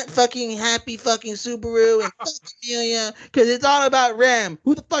don't want fucking happy fucking Subaru and fucking Amelia, because it's all about Ram.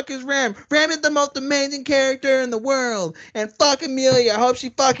 Who the fuck is Ram? Ram is the most amazing character in the world. And fuck Amelia. I hope she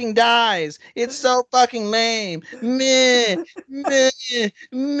fucking dies. It's so fucking lame. Meh.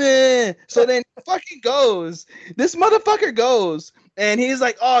 So then fucking goes. This motherfucker goes. And he's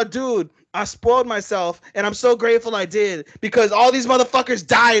like, oh, dude, I spoiled myself, and I'm so grateful I did, because all these motherfuckers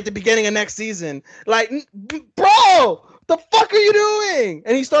die at the beginning of next season. Like, bro, the fuck are you doing?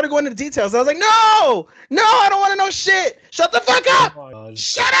 And he started going into details. I was like, no, I don't want to know shit. Shut the fuck up.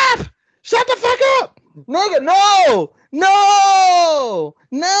 Shut Shut the fuck up! Nigga, no! No!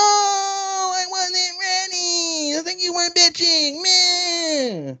 No! I wasn't ready! I think you weren't bitching,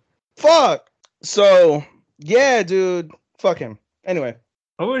 man! Fuck! So, yeah, dude. Fuck him. Anyway.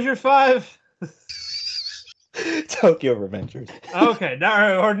 What was your 5? Tokyo Revengers. Okay,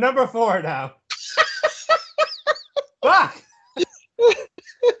 now or number 4 now. Fuck!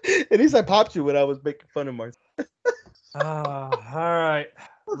 At least I popped you when I was making fun of Martin. All right.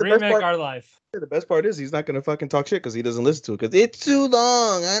 The Remake Our Life. The best part is he's not going to fucking talk shit because he doesn't listen to it because it's too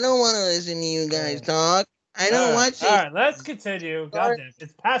long. I don't want to listen to you guys talk. I don't watch it. All right, let's continue. God damn,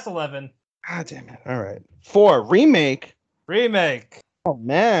 it's past 11. God damn it. All right. 4, remake. Oh,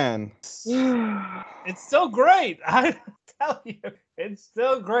 man. It's still great. I tell you, it's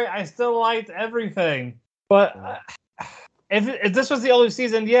still great. I still liked everything. But if this was the only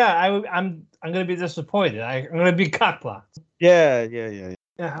season, yeah, I'm gonna be disappointed. I'm gonna be cockblocked. Yeah.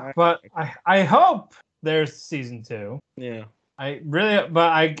 But I hope there's season 2. Yeah. I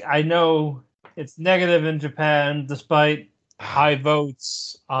know it's negative in Japan despite high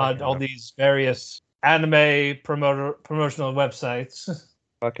votes on all these various anime promotional websites.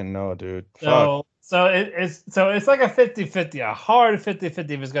 Fucking no, dude. So it's like a 50-50, a hard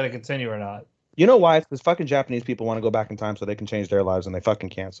 50-50 if it's going to continue or not. You know why? Because fucking Japanese people want to go back in time so they can change their lives, and they fucking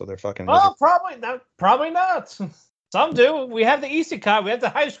can't. So they're fucking. Oh, probably not. Some do. We have the isekai. We have the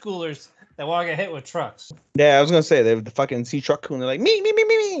high schoolers that want to get hit with trucks. Yeah, I was gonna say they have the fucking sea truck crew, and they're like me.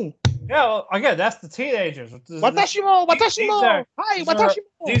 Yeah, well, again, that's the teenagers. Watashimo. Hi, Watashimo.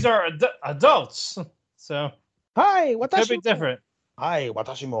 These are adults. So hi, Watashimo. Could be different. Hi,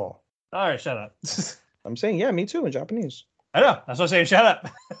 Watashimo. All right, shut up. I'm saying, yeah, me too in Japanese. I know. That's what I'm saying. Shut up.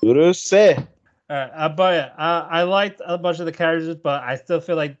 Urusei. All right, but yeah, I liked a bunch of the characters, but I still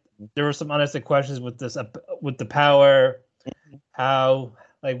feel like there were some unanswered questions with this, with the power. How,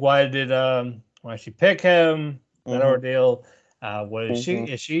 like, why she pick him? That ordeal. What is she?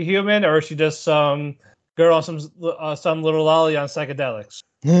 Is she human, or is she just some girl on some little lolly on psychedelics?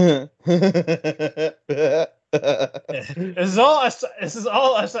 This is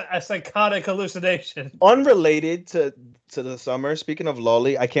all a psychotic hallucination. Unrelated to the summer. Speaking of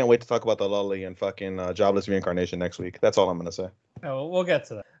lolly, I can't wait to talk about the lolly and fucking jobless reincarnation next week. That's all I'm gonna say. Oh, we'll get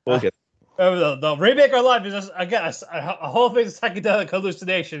to that. We'll get. The Remake Our Life is just, again, a whole thing of psychedelic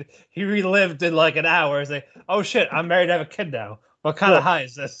hallucination. He relived in like an hour. He's like, oh shit, I'm married, I have a kid now. What kind of high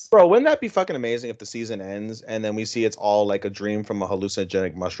is this? Bro, wouldn't that be fucking amazing if the season ends and then we see it's all like a dream from a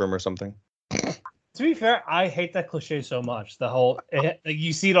hallucinogenic mushroom or something? To be fair, I hate that cliche so much. The whole,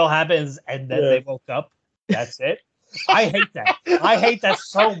 you see it all happens and then they woke up. That's it. I hate that. I hate that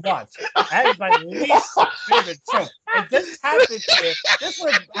so much. That is my least favorite trope. If this happened here, this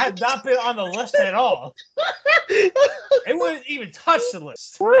would have not been on the list at all. It wouldn't even touch the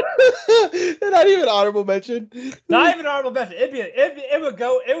list. Not even honorable mention. Not even honorable mention.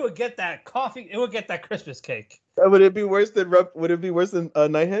 It would get that coffee. It would get that Christmas cake. Would it be worse than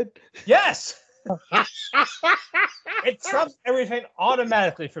Nighthead? Yes. It trumps everything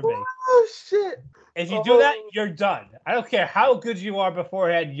automatically for me. Oh shit. If you do that, you're done. I don't care how good you are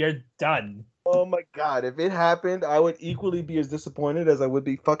beforehand, you're done. Oh my god, if it happened, I would equally be as disappointed as I would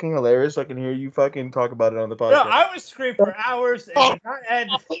be fucking hilarious. I can hear you fucking talk about it on the podcast. No, I would scream for hours and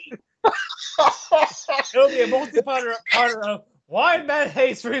it'll be a multi-parter of why men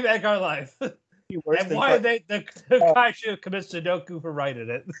hate Remake Our Life. And why the Kaiju commits Sudoku for writing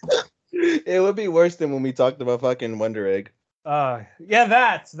it. It would be worse than when we talked about fucking Wonder Egg. Yeah,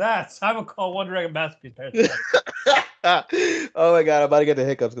 that's. I would call Wonder Egg a masterpiece. Oh my god, I'm about to get the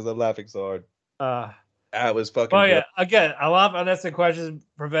hiccups because I'm laughing so hard. That was fucking. Oh yeah, again, a lot of unnecessary questions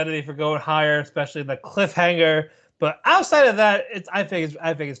prevented me from going higher, especially the cliffhanger. But outside of that, I think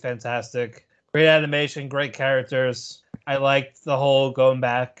it's fantastic. Great animation, great characters. I liked the whole going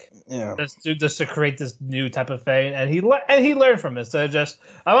back. Yeah. Just to create this new type of thing, and he learned from it. So just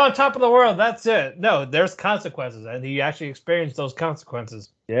I'm on top of the world. That's it. No, there's consequences, and he actually experienced those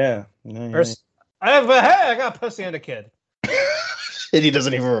consequences. Yeah. I got pussy and a kid. And he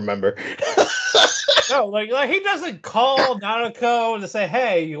doesn't even remember. No, like he doesn't call Naruto to say,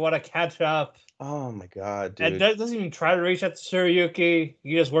 "Hey, you want to catch up?" Oh my god, dude! And doesn't even try to reach out to Tsuruyuki.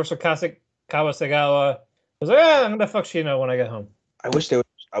 He just works for Kawasagawa. He's like, I'm gonna fuck Shino when I get home. I wish there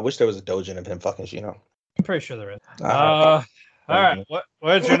was a doujin of him fucking Shino. I'm pretty sure there is. All right.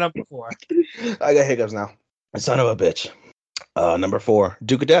 What's your number 4? I got hiccups now. Son of a bitch. Number 4,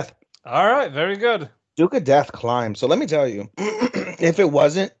 Duke of Death. All right, very good. Duke of Death climbed. So let me tell you, if it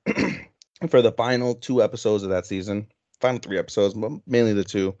wasn't for the final 2 episodes of that season, final 3 episodes, but mainly the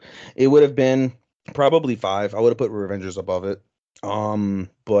 2, it would have been probably 5. I would have put Revengers above it.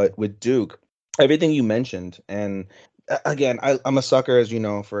 But with Duke, everything you mentioned, and again, I'm a sucker, as you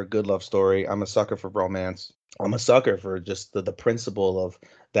know, for a good love story. I'm a sucker for romance. I'm a sucker for just the principle of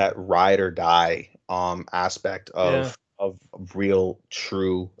that ride or die aspect Yeah. of real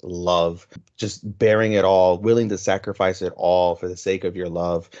true love, just bearing it all, willing to sacrifice it all for the sake of your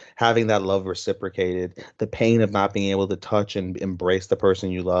love, having that love reciprocated, the pain of not being able to touch and embrace the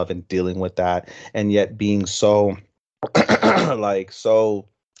person you love and dealing with that, and yet being so like so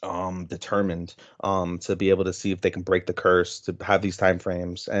determined to be able to see if they can break the curse, to have these time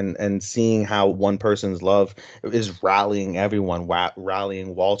frames, and seeing how one person's love is rallying everyone,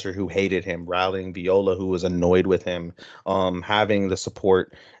 rallying Walter, who hated him, rallying Viola, who was annoyed with him, having the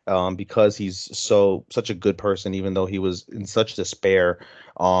support because he's such a good person, even though he was in such despair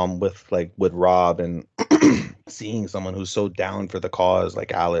with Rob, and seeing someone who's so down for the cause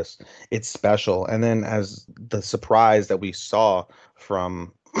like Alice, it's special. And then as the surprise that we saw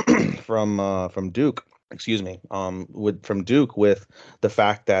from from Duke, excuse me, from Duke, with the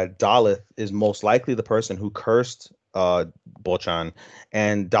fact that Daleth is most likely the person who cursed Bochan,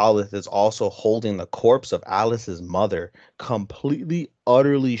 and Daleth is also holding the corpse of Alice's mother. Completely,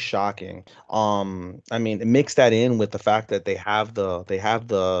 utterly shocking. I mean, mix that in with the fact that they have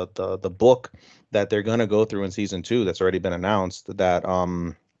the book that they're gonna go through in season 2 that's already been announced, that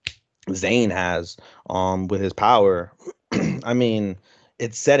Zane has with his power. I mean,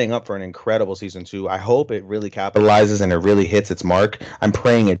 it's setting up for an incredible season 2. I hope it really capitalizes and it really hits its mark. I'm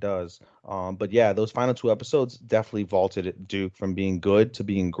praying it does. But yeah, those final 2 episodes definitely vaulted Duke from being good to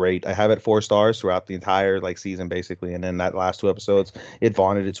being great. I have it 4 stars throughout the entire season basically, and then that last 2 episodes, it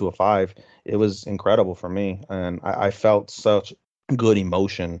vaulted it to a 5. It was incredible for me, and I felt such good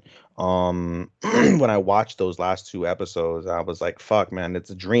emotion when I watched those last 2 episodes. I was like, fuck, man, it's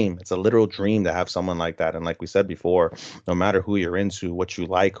a dream. It's a literal dream to have someone like that. And like we said before, no matter who you're into, what you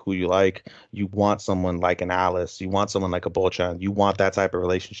like, who you like, you want someone like an Alice, you want someone like a Bochan, you want that type of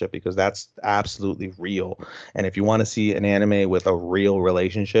relationship, because that's absolutely real. And if you want to see an anime with a real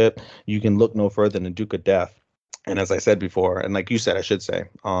relationship, you can look no further than Duke of Death. And as I said before, and like you said, I should say,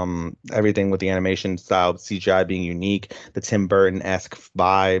 everything with the animation style, CGI being unique, the Tim Burton-esque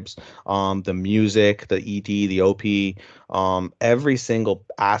vibes, the music, the ED, the OP, every single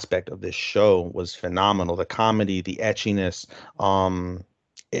aspect of this show was phenomenal. The comedy, the etchiness,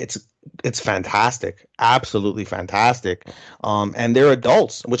 it's fantastic, absolutely fantastic. And they're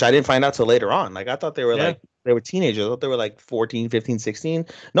adults, which I didn't find out till later on. Like, I thought they were they were teenagers. I thought they were like 14, 15, 16.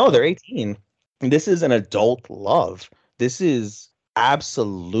 No, they're 18. This is an adult love. This is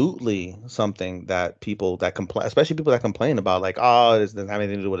absolutely something that people that complain, especially people that complain about, like, oh, this doesn't have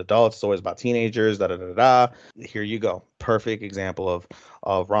anything to do with adults, it's always about teenagers, da da da da. Here you go. Perfect example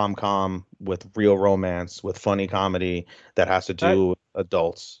of rom-com with real romance, with funny comedy that has to do with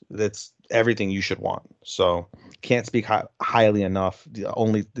adults. That's everything you should want. So can't speak highly enough. The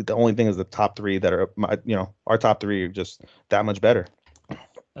only thing is the top 3 that are our top 3 are just that much better.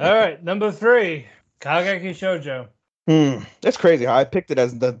 All right, number 3, Kageki Shoujo. That's crazy how I picked it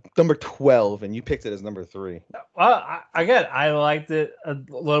as the number 12 and you picked it as number 3. Well, I liked it a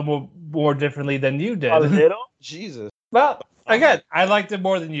little more differently than you did. A little? Jesus. Well, again, I liked it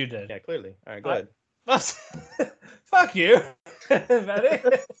more than you did. Yeah, clearly. All right, go ahead. Fuck you,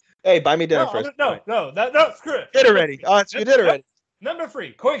 Betty. Hey, buy me dinner first. No, screw it. Did already. Oh, you did already. Number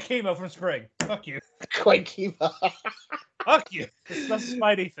 3, Koikimo from Spring. Fuck you. Koikimo. Fuck you. That's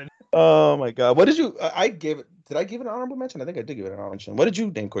my Ethan. Oh my god. What did you? I gave it. Did I give it an honorable mention? I think I did give it an honorable mention. What did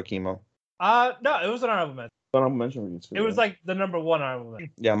you name Koikimo? No, it was an honorable mention. Honorable mention for you too. It was like the number 1 honorable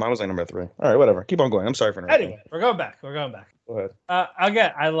mention. Yeah, mine was like number 3. All right, whatever. Keep on going. I'm sorry for interrupting. Anyway, we're going back. Go ahead.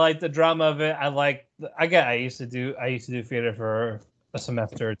 Again, I like the drama of it. I used to do theater for a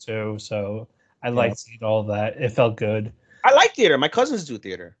semester or 2, so I liked seeing all that. It felt good. I like theater. My cousins do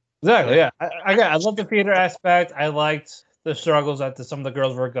theater. Exactly. Yeah. I love the theater aspect. I liked the struggles that some of the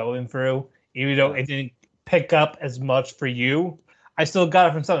girls were going through, even though it didn't pick up as much for you. I still got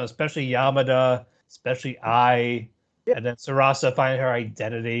it from some, especially Yamada, especially and then Sarasa finding her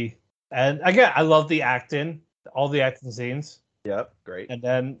identity. And again, I love the acting, all the acting scenes. Yep, great. And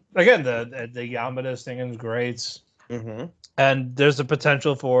then again, the Yamada singing is great. Mm-hmm. And there's a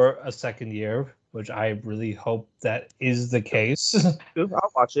potential for a second year, which I really hope that is the case.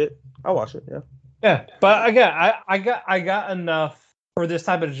 I'll watch it. Yeah. Yeah, but again, I got enough for this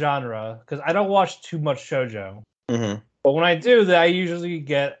type of genre because I don't watch too much shoujo. Mm-hmm. But when I do, I usually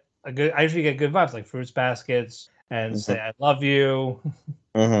get good vibes, like Fruits Baskets and Say I Love You.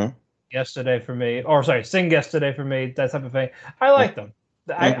 Mm-hmm. Yesterday for me, or sorry, Sing Yesterday for me, that type of thing. I like them.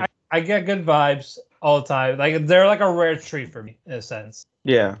 I get good vibes. all the time. Like they're like a rare treat for me in a sense.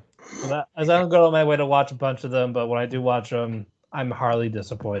 Yeah. As I don't go on my way to watch a bunch of them, but when I do watch them, I'm hardly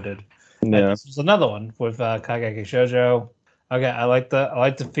disappointed. And Yeah. this was another one with Kageki Shoujo. Okay, I like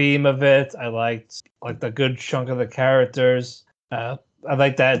the theme of it. I liked the good chunk of the characters. I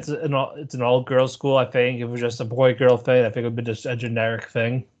like that it's an all girls school. I think if it was just a boy girl thing, I think it would be just a generic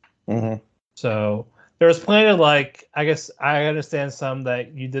thing. Mm-hmm. So there was plenty of I guess I understand some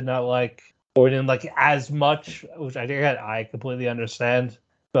that you did not like or didn't like as much, which I think I completely understand.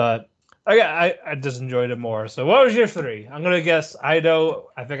 But I just enjoyed it more. So what was your 3? I'm gonna guess I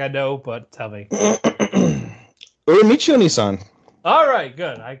think I know, but tell me. Uramichi Onisan. All right,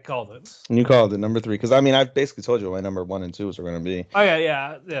 good. I called it. You called it number 3 because I mean I basically told you what my number 1 and 2 was going to be. Okay,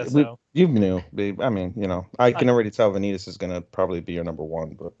 yeah. So you knew, babe. I mean, I can already tell Vanitas is going to probably be your number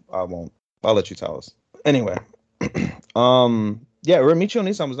 1, but I won't. I'll let you tell us. Anyway, Uramichi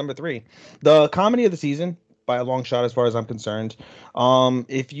Onisan was number 3. The comedy of the season by a long shot, as far as I'm concerned.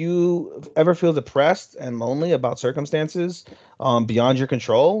 If you ever feel depressed and lonely about circumstances beyond your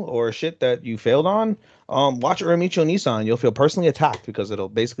control or shit that you failed on, watch Uramichi Onisan. You'll feel personally attacked because it'll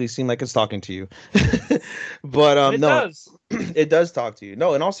basically seem like it's talking to you. But it does talk to you.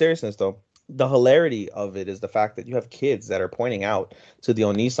 No, in all seriousness, though, the hilarity of it is the fact that you have kids that are pointing out to the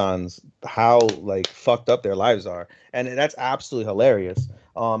Onisans how fucked up their lives are, and that's absolutely hilarious.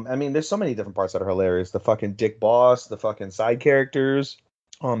 I mean, there's so many different parts that are hilarious. The fucking dick boss, the fucking side characters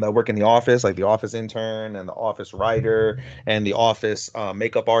that work in the office, like the office intern and the office writer and the office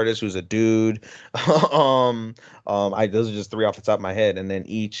makeup artist who's a dude. Those are just 3 off the top of my head, and then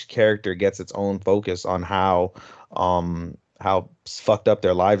each character gets its own focus on how fucked up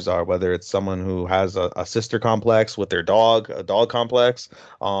their lives are, whether it's someone who has a sister complex with their dog, a dog complex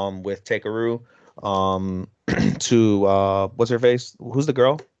with Takeru, to what's her face? Who's the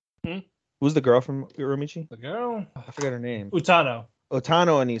girl? Who's the girl from Uramichi? The girl? I forget her name. Utano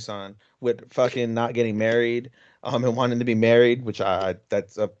Onisan with fucking not getting married and wanting to be married, which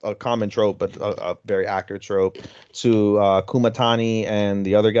that's a common trope, but a very accurate trope, to Kumatani and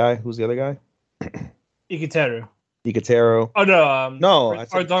the other guy. Who's the other guy? Ikiteru. Oh no, no. Are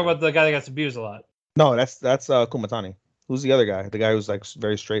talking about the guy that gets abused a lot? No, that's Kumatani. Who's the other guy? The guy who's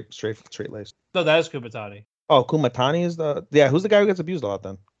very straight laced. No, that is Kumatani. Oh, Kumatani is who's the guy who gets abused a lot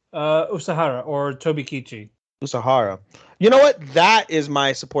then? Usahara or Tobikichi. Usahara. You know what? That is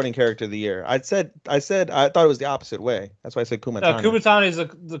my supporting character of the year. I thought it was the opposite way. That's why I said Kumatani. No, Kumatani is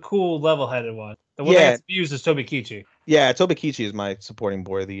the cool, level-headed one. The one that gets abused is Tobikichi. Yeah, Tobikichi is my supporting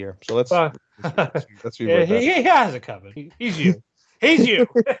boy of the year. So let's revert that. He has it coming. He's you. He's you.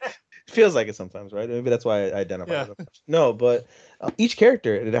 Feels like it sometimes, right? Maybe that's why I identify as much. No, but each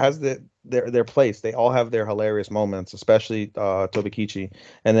character, it has their place. They all have their hilarious moments, especially Tobikichi,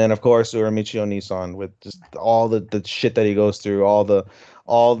 and then of course Uramichi Onisan with just all the shit that he goes through, all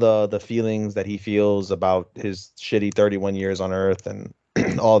the feelings that he feels about his shitty 31 years on Earth and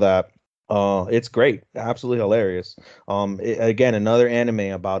all that. It's great, absolutely hilarious. Again, another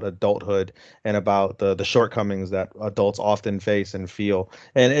anime about adulthood and about the shortcomings that adults often face and feel.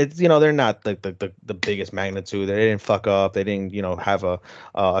 And it's they're not the biggest magnitude. They didn't fuck up. They didn't have a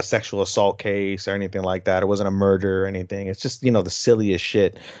sexual assault case or anything like that. It wasn't a murder or anything. It's just the silliest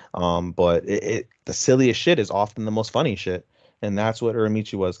shit. But the silliest shit is often the most funny shit, and that's what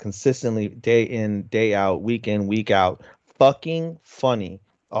Uramichi was, consistently, day in, day out, week in, week out, fucking funny.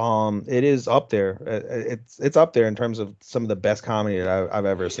 It is up there. It's up there in terms of some of the best comedy that I've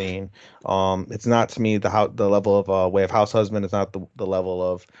ever seen. It's not, to me, the level of Way of House Husband. It's not the level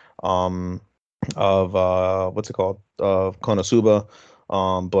of what's it called, Konosuba.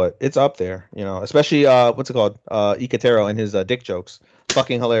 But it's up there. Especially what's it called, Iketero and his dick jokes.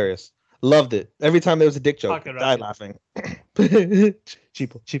 Fucking hilarious. Loved it. Every time there was a dick joke, died laughing.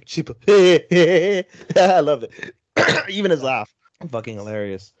 Cheapo. I loved it. Even his laugh. Fucking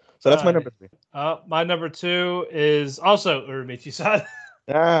hilarious. So that's my number 3. My number 2 is also Uramichi-san.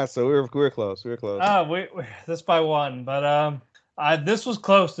 So we were close. We this by 1, but this was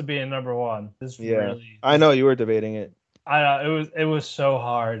close to being number 1. Really, I know you were debating it. I know it was so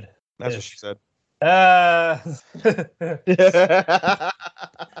hard. That's what she said.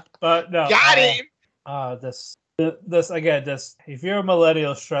 But no, got him. This again, if you're a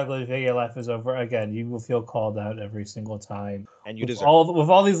millennial struggling, thinking your life is over, again, you will feel called out every single time. And you deserve with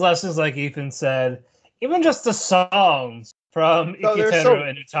all these lessons, like Ethan said, even just the songs. from No, they're Ikiteru so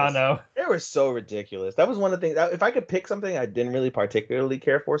and Utano. They were so ridiculous. That was one of the things. If I could pick something I didn't really particularly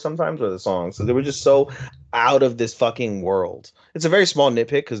care for sometimes were the songs. So they were just so out of this fucking world. It's a very small nitpick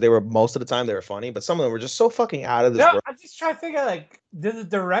because they were most of the time they were funny, but some of them were just so fucking out of this No, world. I'm just trying to figure like, did the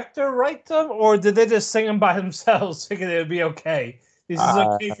director write them or did they just sing them by themselves thinking it would be okay? This is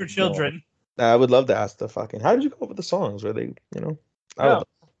okay for children. I would love to ask the fucking. How did you come up with the songs? Were they, No,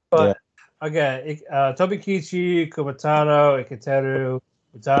 but again, Tobikichi, Kumatano, Ikiteru,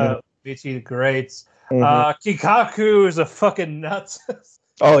 Utano, Michi the Greats. Kikaku is a fucking nuts.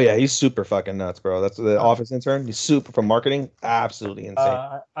 Oh yeah, he's super fucking nuts, bro. That's the office intern. He's super from marketing. Absolutely insane.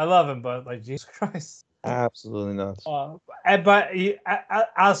 I love him, but like Jesus Christ, absolutely nuts. But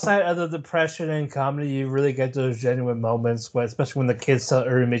outside of the depression and comedy, you really get those genuine moments, where, especially when the kids tell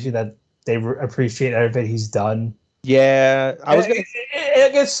Uramichi that they appreciate everything he's done. Yeah,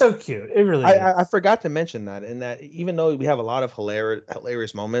 it gets so cute. It really is. I forgot to mention that, in that even though we have a lot of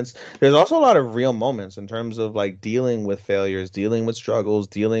hilarious moments, there's also a lot of real moments in terms of like dealing with failures, dealing with struggles,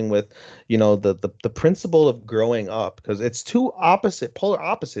 dealing with, the principle of growing up, because it's two polar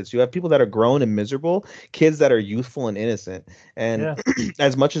opposites. You have people that are grown and miserable, kids that are youthful and innocent, and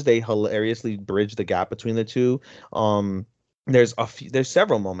as much as they hilariously bridge the gap between the two, there's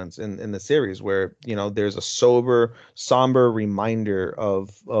several moments in the series where there's a somber reminder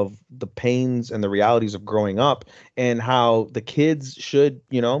of the pains and the realities of growing up, and how the kids should,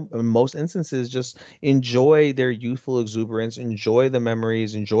 in most instances, just enjoy their youthful exuberance, enjoy the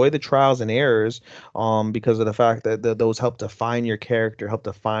memories, enjoy the trials and errors, because of the fact that those help define your character, help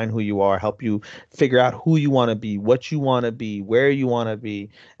define who you are, help you figure out who you want to be, what you want to be, where you want to be,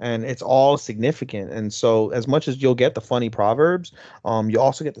 and it's all significant. And so as much as you'll get the funny proverbs, you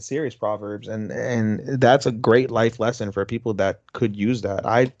also get the serious proverbs, and that's a great life lesson for people that could use that.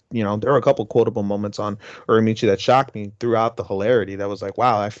 There were a couple quotable moments on Uramichi that shocked me throughout the hilarity. That was like,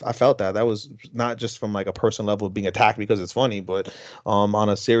 wow, I felt that was not just from like a personal level of being attacked because it's funny, but on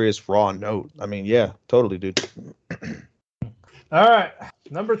a serious raw note. I mean, yeah, totally, dude. All right,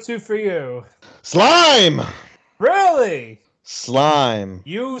 number 2 for you. Slime. Really? Slime.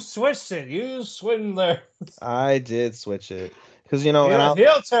 You switched it. You swindler. I did switch it because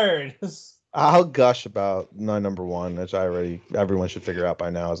heel turn. I'll gush about my number 1, which everyone should figure out by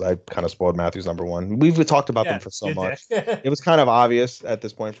now, as I kind of spoiled Matthew's number 1. We've talked about them for so much. It was kind of obvious at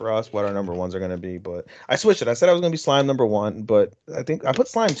this point for us what our number 1s are going to be, but I switched it. I said I was going to be Slime number 1, but I think I put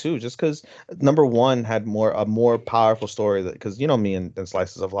Slime 2 just because number 1 had a more powerful story, because me and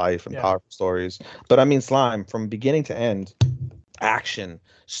slices of life and powerful stories. But I mean, Slime from beginning to end, action,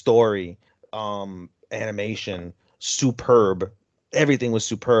 story, animation, superb. Everything was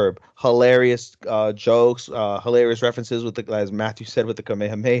superb. Hilarious jokes, hilarious references with as Matthew said, with the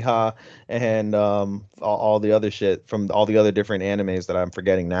Kamehameha, and all the other shit from all the other different animes that I'm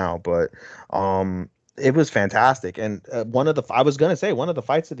forgetting now. But it was fantastic. And one of the fights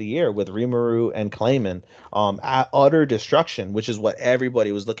of the year with Rimuru and Clayman, utter destruction, which is what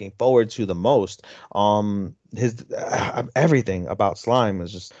everybody was looking forward to the most. Everything about Slime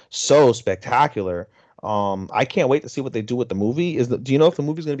was just so spectacular. I can't wait to see what they do with the movie. Do you know if the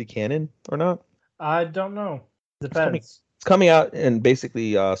movie's going to be canon or not? I don't know. Depends. It's coming out in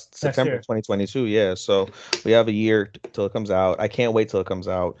basically September 2022. Yeah, so we have a year till it comes out. I can't wait till it comes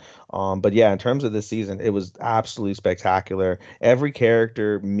out. But yeah, in terms of this season, it was absolutely spectacular. Every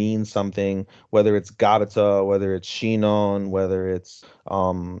character means something, whether it's Gabata, whether it's Shinon, whether it's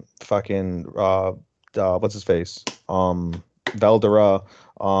what's his face? Veldera,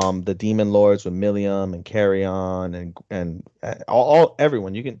 the Demon Lords with Millium and Carrion and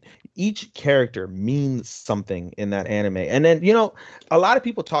everyone. Each character means something in that anime. And then a lot of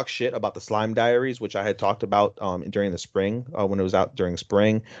people talk shit about the Slime Diaries, which I had talked about during the spring, when it was out during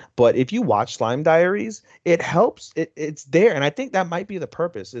spring. But if you watch Slime Diaries, it helps. It's there, and I think that might be the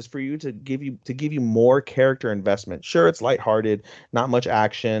purpose, is for you to give you more character investment. Sure, it's lighthearted, not much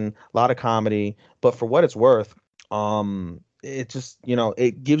action, a lot of comedy, but for what it's worth, it just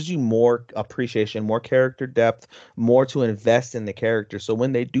it gives you more appreciation, more character depth, more to invest in the character. So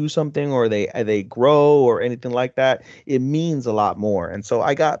when they do something or they grow or anything like that, it means a lot more. And so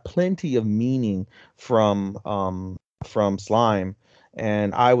I got plenty of meaning from Slime,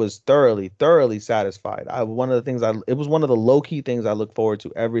 and I was thoroughly satisfied. It was one of the low-key things I look forward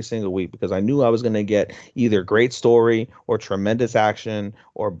to every single week, because I knew I was going to get either great story or tremendous action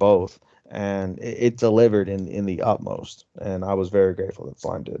or both. And it delivered in the utmost, and I was very grateful that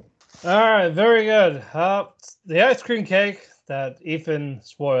Slime did. All right, very good. The ice cream cake that Ethan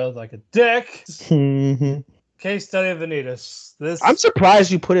spoiled like a dick Case study of Vanitas. I'm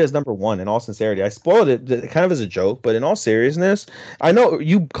surprised you put it as number one. In all sincerity, I spoiled it kind of as a joke, but in all seriousness, I know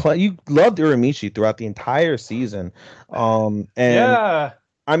you loved Uramichi throughout the entire season. And yeah,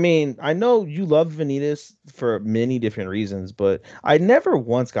 I mean, I know you loved Vanitas for many different reasons, but I never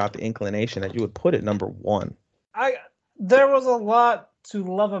once got the inclination that you would put it number one. There was a lot to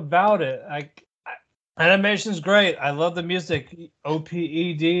love about it. Animation's great. I love the music.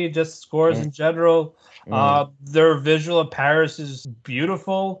 OPED, just scores in general. Their visual of Paris is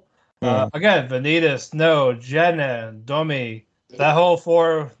beautiful. Again, Vanitas, Snow, Jenna, Domi, the whole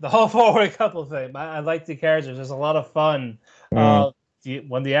four-way couple thing. I like the characters. There's a lot of fun.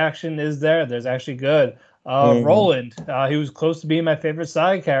 When the action is there, there's actually good. Roland, he was close to being my favorite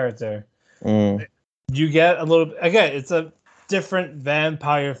side character. You get a little. Again, it's a different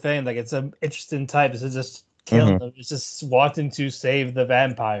vampire thing. Like, it's an interesting type. It's just killing them. It's just wanting to save the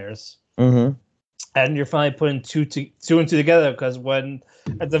vampires. And you're finally putting two and two together, because when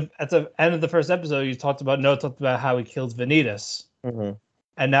at the end of the first episode, you talked about how he killed Vanitas,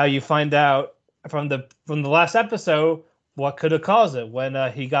 and now you find out from the last episode what could have caused it when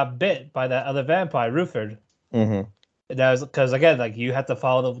he got bit by that other vampire, Ruford. That was because, again, like, you have to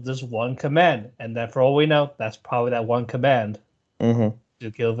follow this one command, and that, for all we know, that's probably that one command to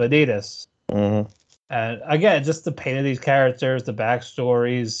kill Vanitas. And again, just the pain of these characters, the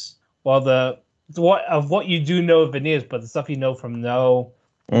backstories, what you do know of Vanitas, but the stuff you know from No,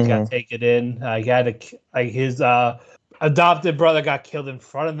 you gotta take it in. His adopted brother got killed in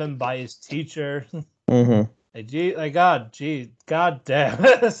front of him by his teacher. God damn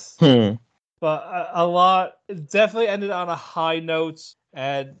this. But a lot, it definitely ended on a high note.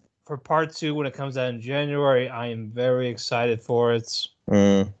 And for part 2, when it comes out in January, I am very excited for it.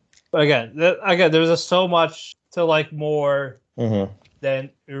 But again, there's just so much to like more than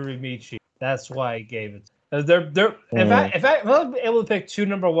Uramichi. That's why I gave it. If I was able to pick 2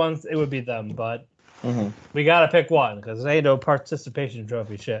 number ones, it would be them. But we gotta pick one, because there ain't no participation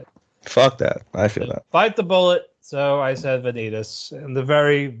trophy shit. Fuck that. I feel that. Bite the bullet. So I said Vanitas, and the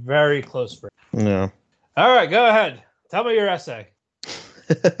very, very close friend. Yeah. All right, go ahead. Tell me your essay.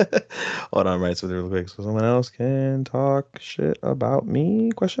 Hold on, right? So real quick, so someone else can talk shit about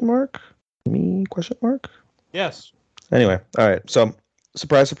me? Question mark. Me? Question mark. Yes. Anyway, all right. So,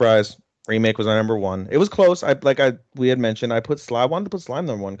 surprise. Remake was our number one. It was close. We had mentioned, I wanted to put Slime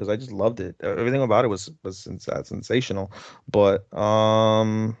number one because I just loved it. Everything about it was sensational. But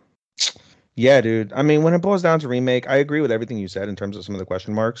yeah, dude. I mean, when it boils down to remake, I agree with everything you said in terms of some of the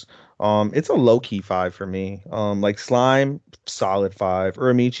question marks. It's a low key 5 for me. Like Slime, solid 5.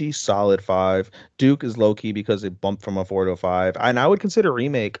 Uramichi, solid 5. Duke is low key because it bumped from a 4 to a 5, and I would consider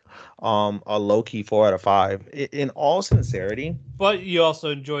remake a low key 4 out of 5. In all sincerity. But you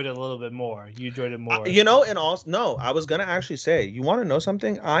also enjoyed it a little bit more. You enjoyed it more. No, I was gonna actually say, you want to know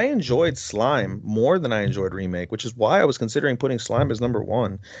something? I enjoyed Slime more than I enjoyed remake, which is why I was considering putting Slime as number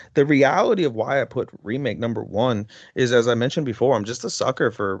 1. The reality of why I put remake number 1 is, as I mentioned before, I'm just a sucker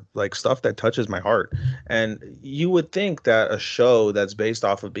for like stuff that touches my heart. And you would think that a show that's based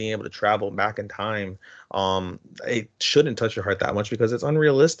off of being able to travel back in time, it shouldn't touch your heart that much because it's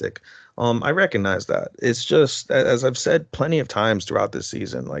unrealistic. I recognize that. It's just, as I've said plenty of times throughout this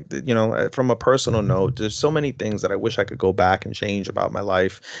season, like, from a personal note, there's so many things that I wish I could go back and change about my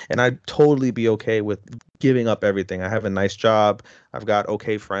life, and I'd totally be okay with giving up everything. I have a nice job. I've got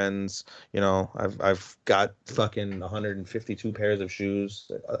okay friends. I've got fucking 152 pairs of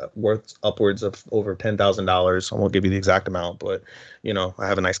shoes worth upwards of over $10,000. I won't give you the exact amount, but I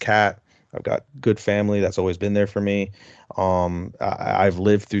have a nice cat. I've got good family that's always been there for me. I've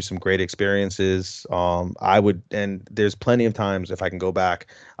lived through some great experiences. And there's plenty of times, if I can go back,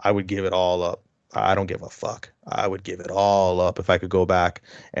 I would give it all up. I don't give a fuck. I would give it all up if I could go back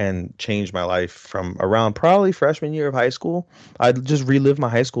and change my life from around probably freshman year of high school. I'd just relive my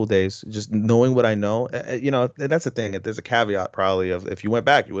high school days, just knowing what I know. That's the thing. There's a caveat probably of, if you went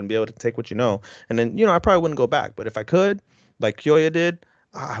back, you wouldn't be able to take what you know. And then, I probably wouldn't go back. But if I could, like Kyoya did,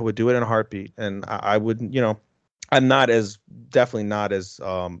 I would do it in a heartbeat. And I wouldn't, I'm definitely not as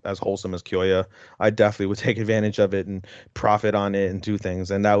wholesome as Kyoya. I definitely would take advantage of it and profit on it and do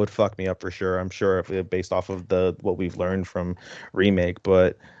things, and that would fuck me up for sure. I'm sure, if based off of what we've learned from remake,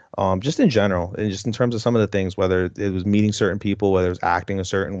 but just in general, and just in terms of some of the things, whether it was meeting certain people, whether it's acting a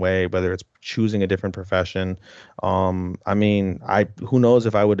certain way, whether it's choosing a different profession. Who knows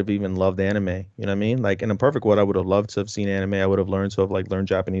if I would have even loved anime? You know what I mean? Like, in a perfect world, I would have loved to have seen anime. I would have learned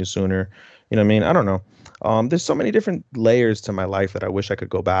Japanese sooner. You know what I mean? I don't know. There's so many different layers to my life that I wish I could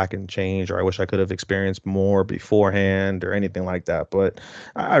go back and change, or I wish I could have experienced more beforehand, or anything like that. But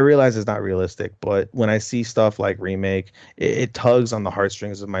I realize it's not realistic. But when I see stuff like Remake, it tugs on the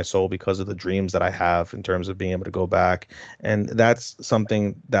heartstrings of my soul because of the dreams that I have in terms of being able to go back. And that's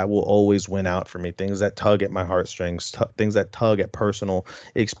something that will always win out for me. Things that tug at my heartstrings, things that tug at personal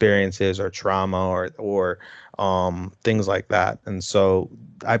experiences or trauma, or things like that. And so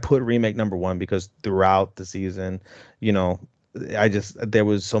I put Remake number one because throughout the season, you know, there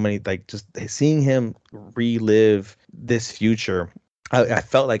was so many, like, just seeing him relive this future. I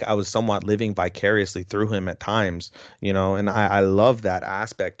felt like I was somewhat living vicariously through him at times, you know, and I love that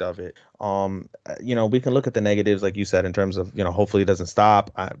aspect of it. You know, we can look at the negatives, like you said, in terms of, you know, hopefully it doesn't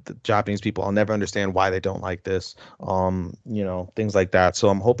stop. The Japanese people, I'll never understand why they don't like this, you know, things like that. So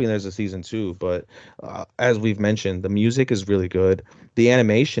I'm hoping there's a season two. But as we've mentioned, the music is really good. The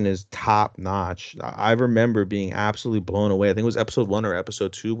animation is top notch. I remember being absolutely blown away. I think it was episode 1 or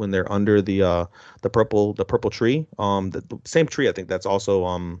episode 2 when they're under the purple tree. The same tree, I think, that's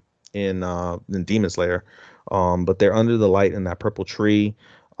also in Demon Slayer. But they're under the light in that purple tree.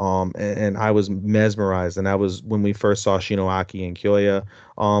 And I was mesmerized. And that was when we first saw Shinoaki and Kyoya.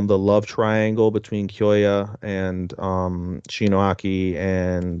 The love triangle between Kyoya and Shinoaki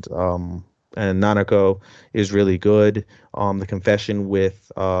and Nanako is really good. The confession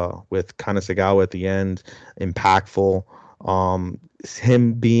with Kanasegawa at the end, impactful.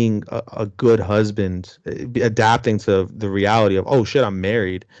 Him being a good husband, adapting to the reality of, oh shit, I'm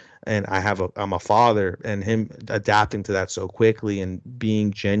married and I'm a father, and him adapting to that so quickly and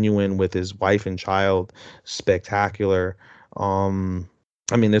being genuine with his wife and child, spectacular.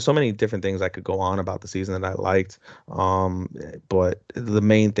 I mean, there's so many different things I could go on about the season that I liked. But the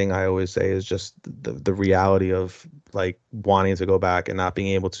main thing I always say is just the reality of, like, wanting to go back and not being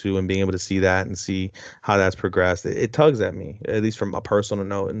able to, and being able to see that and see how that's progressed. It tugs at me, at least from a personal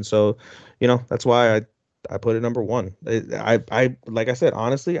note. And so, you know, that's why I put it number one. I like I said,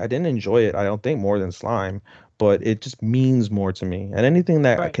 honestly, I didn't enjoy it, I don't think, more than Slime, but it just means more to me. And anything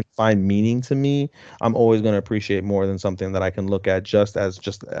that I can find meaning to me, I'm always going to appreciate more than something that I can look at just as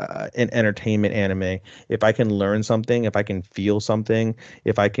an entertainment anime. If I can learn something, if I can feel something,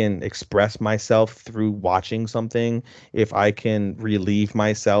 if I can express myself through watching something, if I can relieve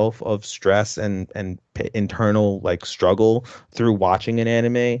myself of stress and internal, like, struggle through watching an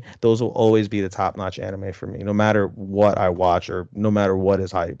anime, those will always be the top-notch anime for me, no matter what I watch or no matter what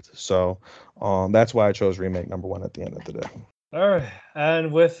is hyped. So that's why I chose Remake number one at the end of the day. All right,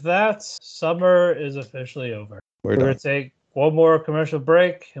 and with that, summer is officially over. We're done. Going to take one more commercial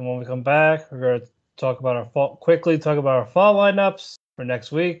break, and when we come back, we're going to talk about our fall lineups for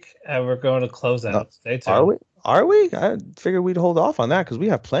next week, and we're going to close out. Stay tuned. Are we? I figured we'd hold off on that because we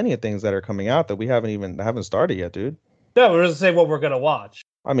have plenty of things that are coming out that we haven't started yet, dude. Yeah, we're just saying what we're gonna watch.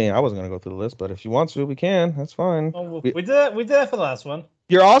 I mean, I wasn't gonna go through the list, but if you want to, we can. That's fine. We did that. We did that for the last one.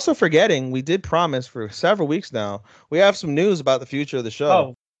 You're also forgetting we did promise for several weeks now. We have some news about the future of the show.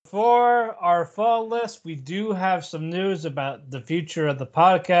 Oh, for our fall list, we do have some news about the future of the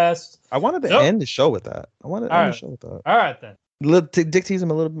podcast. I wanted to end the show with that. All right, then. Dick tease him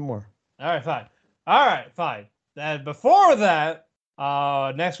a little bit more. All right, fine. And before that,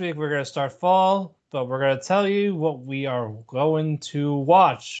 next week we're going to start fall, but we're going to tell you what we are going to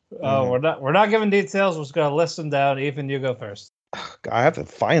watch. We're not giving details. We're just going to list them down. Ethan, you go first. I have to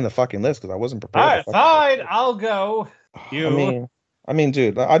find the fucking list because I wasn't prepared. All right, fine. I'll go. I mean,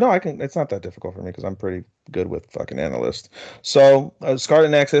 dude, I know I can. It's not that difficult for me because I'm pretty good with fucking analyst. So, Scarlet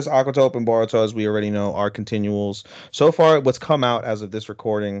Nexus, Aquatope, and Boruto, as we already know, are continuals. So far, what's come out as of this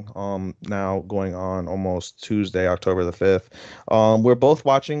recording, now going on almost Tuesday, October the 5th. We're both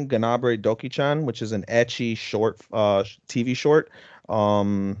watching Ganabre Doki-chan, which is an ecchi short, TV short. Or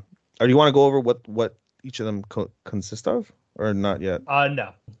do you want to go over what each of them consist of, or not yet?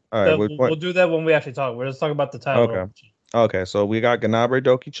 No. All right, we'll do that when we actually talk. We're just talking about the title. Okay, so we got Ganabre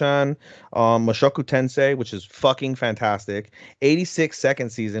Doki-chan, Mushoku Tensei, which is fucking fantastic, 86 second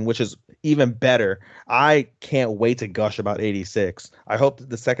season, which is even better. I can't wait to gush about 86. I hope that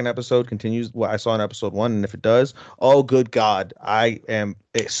the second episode continues what I saw in episode 1, and if it does, oh good God, I am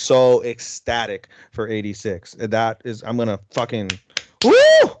so ecstatic for 86. I'm gonna fucking woo!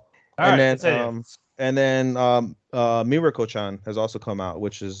 And then Mirako-chan has also come out,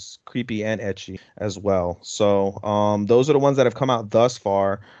 which is creepy and ecchi as well. So those are the ones that have come out thus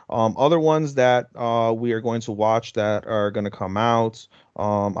far. Other ones that we are going to watch that are going to come out.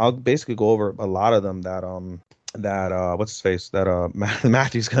 I'll basically go over a lot of them that what's his face that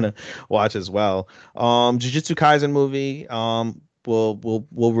Matthew's gonna watch as well. Jujutsu Kaisen movie.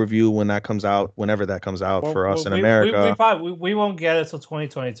 we'll review when that comes out, whenever that comes out for us in America. We probably we won't get it till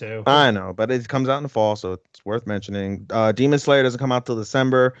 2022. I know, but it comes out in the fall, so it's worth mentioning. Demon Slayer doesn't come out till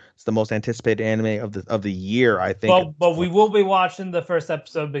December. It's the most anticipated anime of the year, I think. But we will be watching the first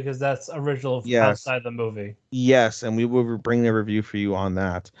episode because that's original outside the movie. Yes, and we will bring a review for you on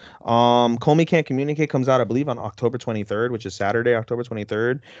that. Comey Can't Communicate comes out, I believe, on October 23rd, which is Saturday, October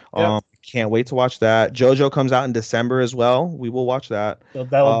 23rd. Yep. Can't wait to watch that. JoJo comes out in December as well. We will watch that. So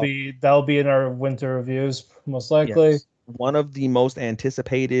that'll be in our winter reviews, most likely. Yes. One of the most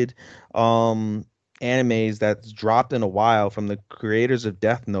anticipated animes that's dropped in a while from the creators of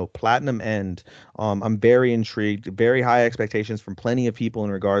Death Note, Platinum End. I'm very intrigued, very high expectations from plenty of people in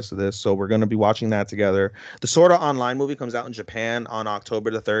regards to this. So we're going to be watching that together. The Sword Art Online movie comes out in Japan on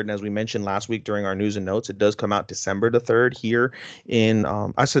October the 3rd. And as we mentioned last week during our news and notes, it does come out December the 3rd here in,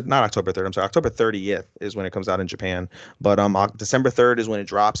 I said not October 3rd. I'm sorry. October 30th is when it comes out in Japan. But December 3rd is when it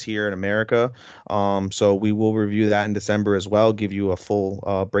drops here in America. So we will review that in December as well, give you a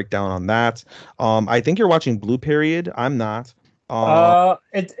full breakdown on that. I think you're watching Blue Period. I'm not.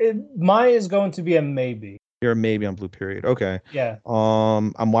 Mine is going to be a maybe. You're a maybe on Blue Period. Okay. Yeah.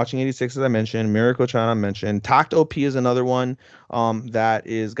 I'm watching 86 as I mentioned. Miracle-chan I mentioned. Takt OP is another one that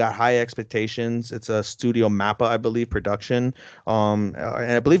is got high expectations. It's a Studio Mappa, I believe, production. And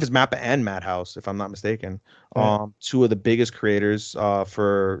I believe it's Mappa and Madhouse, if I'm not mistaken. Right. Two of the biggest creators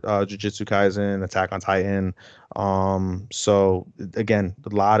for Jujutsu Kaisen, Attack on Titan. So again,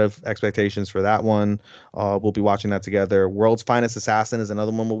 a lot of expectations for that one. We'll be watching that together. World's Finest Assassin is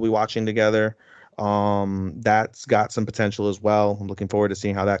another one we'll be watching together. That's got some potential as well. I'm looking forward to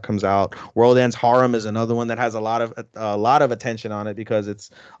seeing how that comes out. World Ends Harem is another one that has a lot of attention on it because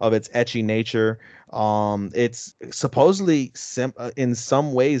it's of its ecchi nature. It's supposedly in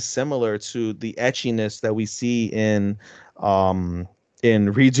some ways similar to the etchiness that we see in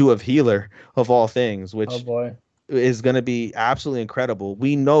Redo of Healer of all things, which is going to be absolutely incredible.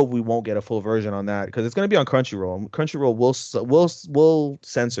 We know we won't get a full version on that because it's going to be on Crunchyroll. Crunchyroll will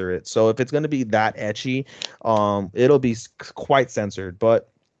censor it. So if it's going to be that ecchi, it'll be quite censored.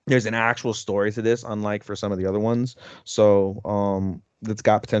 But there's an actual story to this, unlike for some of the other ones. So that's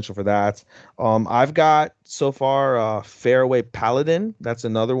got potential for that. I've got so far Fairway Paladin. That's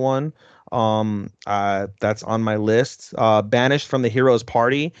another one. That's on my list. Banished from the Hero's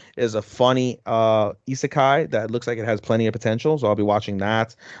Party is a funny isekai that looks like it has plenty of potential, so I'll be watching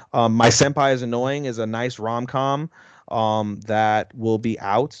that. My Senpai is Annoying is a nice rom-com that will be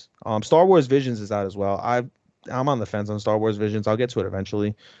out. Star Wars Visions is out as well. I'm on the fence on Star Wars Visions. I'll get to it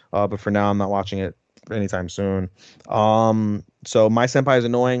eventually, but for now I'm not watching it anytime soon. So My Senpai is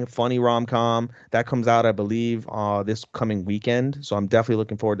Annoying, funny rom-com that comes out, I believe, this coming weekend. So I'm definitely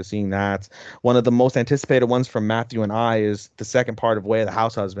looking forward to seeing that. One of the most anticipated ones from Matthew and I is the second part of Way of the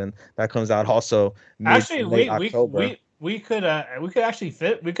House Husband that comes out also October. We could actually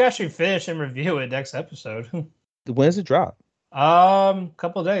finish and review it next episode. When does it drop?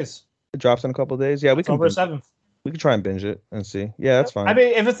 Couple of days. It drops in a couple of days. Yeah, we can. October 7th. We can try and binge it and see. Yeah, that's fine. I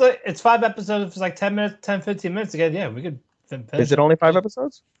mean, if it's 5 episodes, if it's like 15 minutes again, yeah, we could finish. Is it only 5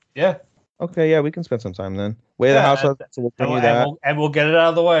 episodes? Yeah. Okay, yeah, we can spend some time then. Way of the House, so we'll bring you that. And we'll get it out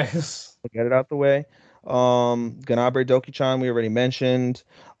of the way. We'll get it out the way. Ganabre Doki-chan, we already mentioned.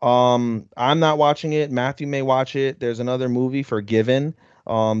 I'm not watching it. Matthew may watch it. There's another movie, Forgiven,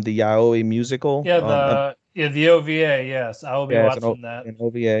 the Yaoi musical. Yeah, the OVA, yes. I will be watching that. An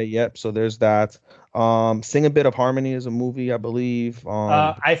OVA, yep. So there's that. Sing a Bit of Harmony is a movie, I believe.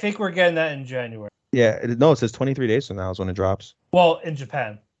 I think we're getting that in January. Yeah, it says 23 days from now is when it drops. Well, in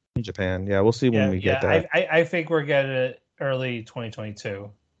Japan. In Japan, yeah. We'll see when we get that. I think we're getting it early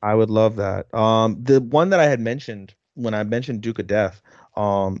 2022. I would love that. The one that I had mentioned when I mentioned Duke of Death,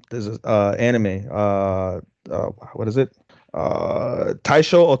 there's an anime. What is it?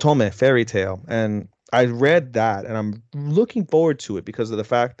 Taisho Otome, Fairy Tale. And I read that and I'm looking forward to it because of the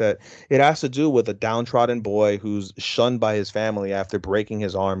fact that it has to do with a downtrodden boy who's shunned by his family after breaking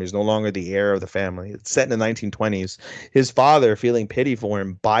his arm. He's no longer the heir of the family. It's set in the 1920s. His father, feeling pity for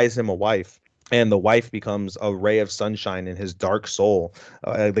him, buys him a wife. And the wife becomes a ray of sunshine in his dark soul.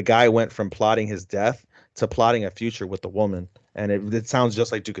 The guy went from plotting his death to plotting a future with the woman. And it sounds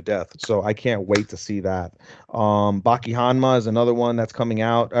just like Duke of Death. So I can't wait to see that. Baki Hanma is another one that's coming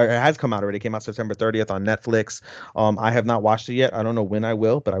out. Or it has come out already. It came out September 30th on Netflix. I have not watched it yet. I don't know when I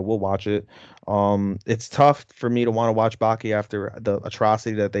will, but I will watch it. It's tough for me to want to watch Baki after the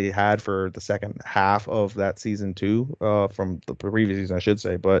atrocity that they had for the second half of that season 2 from the previous season, I should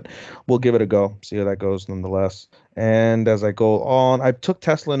say. But we'll give it a go. See how that goes nonetheless. And as I go on, I took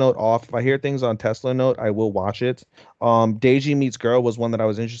Tesla Note off. If I hear things on Tesla Note, I will watch it. Deja Eiji Meets Girl was one that I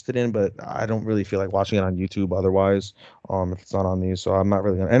was interested in, but I don't really feel like watching it on YouTube otherwise. If it's not on these, so I'm not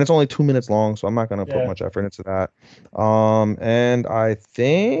really gonna. And it's only 2 minutes long, so I'm not gonna put much effort into that. And I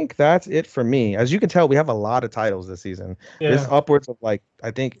think that's it for me. As you can tell, we have a lot of titles this season. There's upwards of like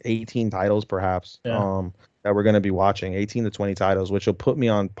I think 18 titles perhaps. That we're going to be watching, 18 to 20 titles, which will put me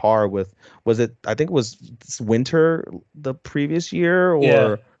on par with, I think it was Winter the previous year,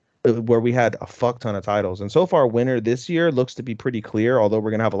 or where we had a fuck ton of titles. And so far, Winter this year looks to be pretty clear, although we're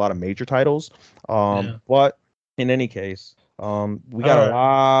going to have a lot of major titles. But in any case, we got a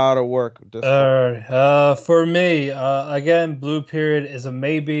lot of work. For me, again, Blue Period is a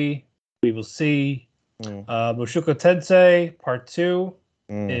maybe. We will see. Mushoku Tensei Part 2.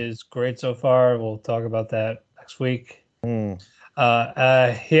 Is great so far. We'll talk about that next week.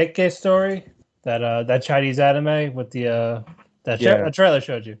 Hieke Story, that Chinese anime with the that trailer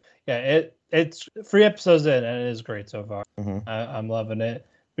showed you. Yeah, it's 3 episodes in and it is great so far. I'm loving it.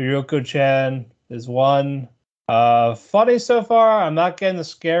 Ryoko-chan is one. Funny so far. I'm not getting the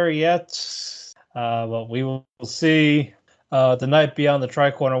scary yet, but we will see. The Night Beyond the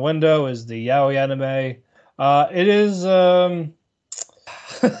Tri-Corner Window is the yaoi anime. It is.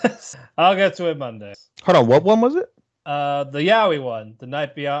 I'll get to it Monday. Hold on, what one was it? The yaoi one, The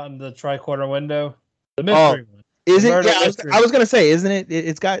Night Beyond the Tri-Corner Window, the mystery one. Is it? Yeah, I was gonna say, isn't it?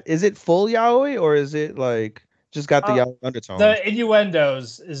 It's got. Is it full yaoi or is it like just got the yaoi undertone? The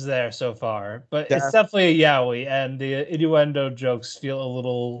innuendos is there so far, but it's definitely a yaoi, and the innuendo jokes feel a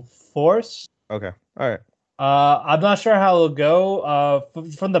little forced. Okay, all right. I'm not sure how it'll go.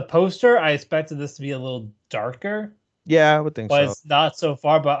 From the poster, I expected this to be a little darker. Yeah, I would think but so. It's not so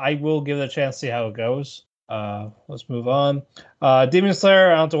far, but I will give it a chance to see how it goes. Let's move on. Demon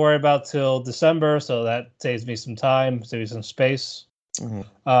Slayer, I don't have to worry about till December, so that saves me some time, saves me some space.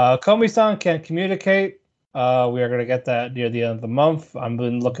 Komi-san Can't Communicate. We are going to get that near the end of the month. I've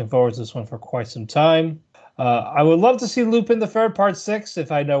been looking forward to this one for quite some time. I would love to see Lupin the Third Part 6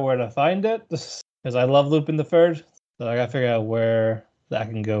 if I know where to find it, because I love Lupin the Third. So I got to figure out where that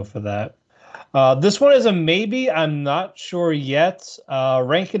can go for that. This one is a maybe. I'm not sure yet.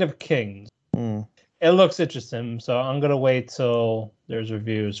 Ranking of Kings. It looks interesting, so I'm gonna wait till there's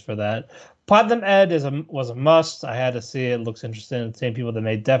reviews for that. Platinum Ed was a must. I had to see it. It looks interesting. The same people that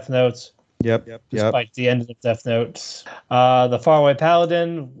made Death Note. Despite the end of Death Note. The Faraway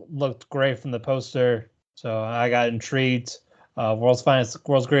Paladin looked great from the poster, so I got intrigued. World's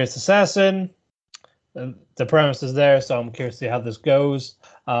Greatest Assassin. The premise is there, so I'm curious to see how this goes.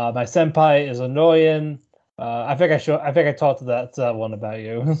 My senpai is annoying. I think I talked to that one about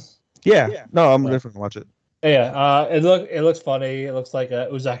you. No, I'm definitely gonna watch it. It looks funny. It looks like a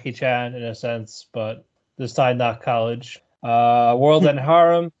Uzaki-chan in a sense, but this time not college. World and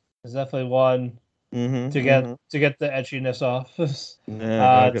Harem is definitely one to get the etchiness off.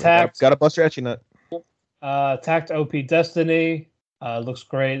 Gotta bust your etchy nut. Tact OP Destiny. Looks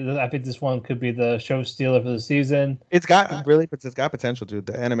great. I think this one could be the show stealer for the season. It's got potential, dude.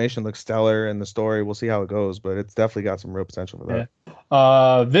 The animation looks stellar, and the story, we'll see how it goes, but it's definitely got some real potential for that.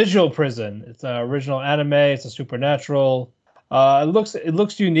 Visual Prison. It's an original anime. It's a supernatural. It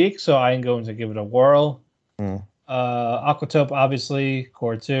looks unique, so I'm going to give it a whirl. Aquatope, obviously.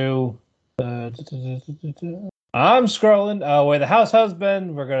 Core 2. I'm scrolling. Way the House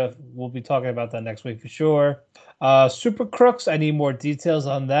Husband. We'll be talking about that next week for sure. Super Crooks, I need more details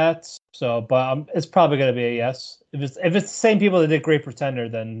on that. So, but it's probably gonna be a yes. If it's the same people that did Great Pretender,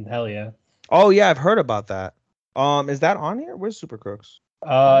 then hell yeah. Oh yeah, I've heard about that. Is that on here? Where's Super Crooks?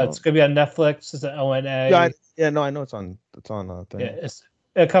 It's gonna be on Netflix. It's an ONA. I know it's on. It's on thing. Yeah,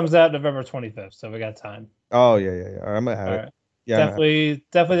 it comes out November 25th, so we got time. Oh yeah. All right, I'm gonna have it. Yeah, definitely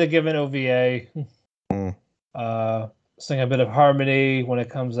the given OVA. Sing a bit of Harmony when it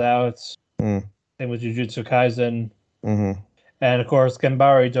comes out. Same with Jujutsu Kaisen. And of course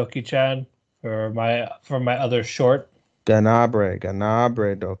Ganbare Doki-chan for my other short. Ganbare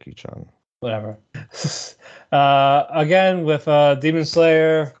Doki-chan. Whatever. Again with Demon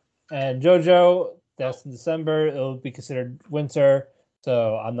Slayer and JoJo, that's in December. It'll be considered winter,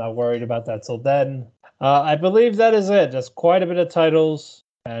 so I'm not worried about that till then. I believe that is it. That's quite a bit of titles.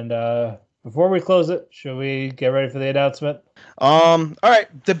 And before we close it, should we get ready for the announcement? All right.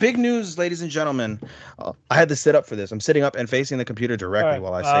 The big news, ladies and gentlemen. I had to sit up for this. I'm sitting up and facing the computer directly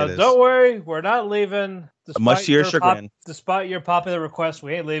while I say this. Don't worry, we're not leaving. Much to your chagrin. Despite your popular request,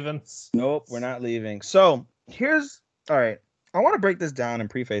 we ain't leaving. Nope, we're not leaving. So all right. I want to break this down and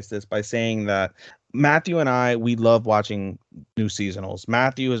preface this by saying that Matthew and I, we love watching new seasonals.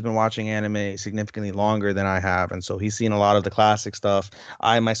 Matthew has been watching anime significantly longer than I have, and so he's seen a lot of the classic stuff.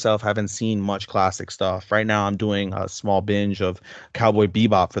 I myself haven't seen much classic stuff. Right now, I'm doing a small binge of Cowboy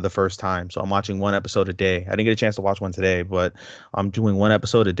Bebop for the first time, so I'm watching one episode a day. I didn't get a chance to watch one today, but I'm doing one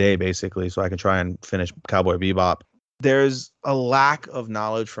episode a day basically, so I can try and finish Cowboy Bebop. There's a lack of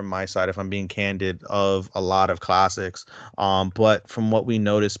knowledge from my side, if I'm being candid, of a lot of classics. But from what we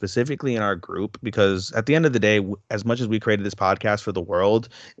noticed specifically in our group, because at the end of the day, as much as we created this podcast for the world,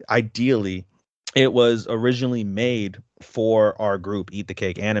 ideally, it was originally made for our group, Eat the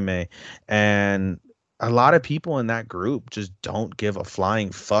Cake Anime. And a lot of people in that group just don't give a flying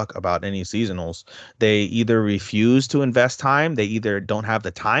fuck about any seasonals. They either refuse to invest time, they either don't have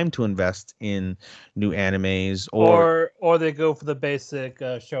the time to invest in new animes, or they go for the basic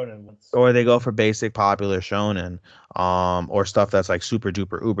shonen ones, or they go for basic popular shonen, or stuff that's like super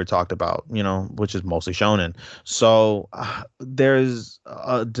duper uber talked about, which is mostly shonen. So there's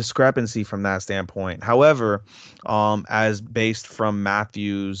a discrepancy from that standpoint. However, as based from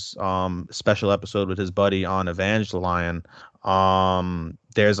Matthew's special episode with his buddy on Evangelion,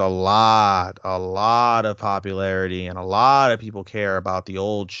 there's a lot of popularity, and a lot of people care about the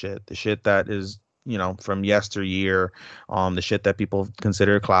old shit, the shit that is from yesteryear, the shit that people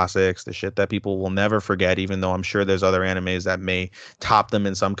consider classics, the shit that people will never forget, even though I'm sure there's other animes that may top them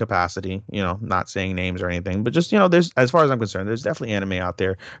in some capacity, not saying names or anything, but just, there's, as far as I'm concerned, there's definitely anime out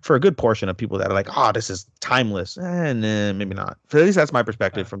there for a good portion of people that are like, oh, this is timeless. And maybe not. At least that's my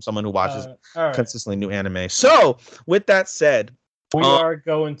perspective from someone who watches consistently new anime. So with that said, we are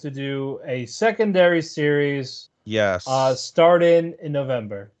going to do a secondary series. Yes. Starting in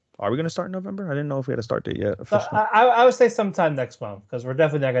November. Are we going to start in November? I didn't know if we had a start date yet. I would say sometime next month, because we're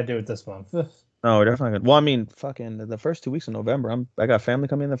definitely not going to do it this month. No, we're definitely going to. Well, I mean, fucking the first 2 weeks of November, I got family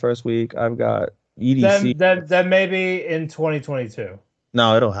coming in the first week. I've got EDC. Then maybe in 2022.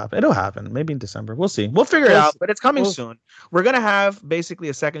 No, it'll happen. It'll happen. Maybe in December. We'll see. We'll figure it out, but it's coming soon. We're going to have basically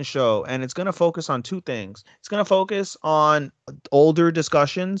a second show, and it's going to focus on two things. It's going to focus on older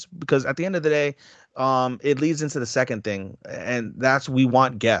discussions, because at the end of the day, it leads into the second thing, and that's we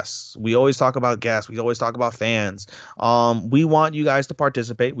want guests. We always talk about guests. We always talk about fans. We want you guys to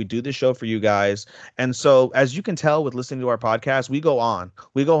participate. We do this show for you guys. And so, as you can tell with listening to our podcast, we go on and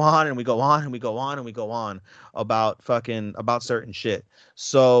we go on and we go on and we go on about certain shit.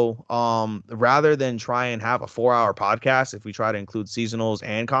 So rather than try and have a 4-hour podcast, if we try to include seasonals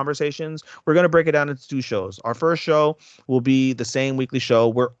and conversations, we're going to break it down into 2 shows. Our first show will be the same weekly show.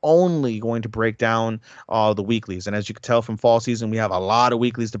 We're only going to break down the weeklies. And as you can tell from fall season, we have a lot of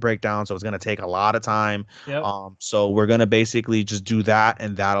weeklies to break down. So it's going to take a lot of time. Yep. So we're going to basically just do that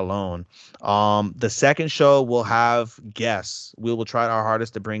and that alone. The second show will have guests. We will try our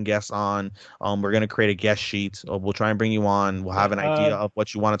hardest to bring guests on. We're going to create a guest sheet. We'll try and bring you on. We'll have an idea of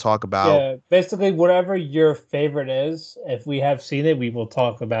what you want to talk about. Yeah, basically whatever your favorite is. If we have seen it, we will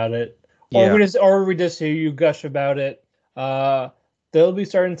talk about it. Or we just hear you gush about it. There'll be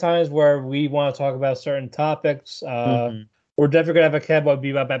certain times where we want to talk about certain topics. We're definitely gonna have a Cowboy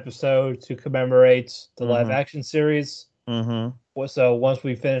Bebop episode to commemorate the live action series. So once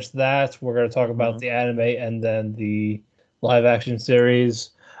we finish that, we're gonna talk about the anime and then the live action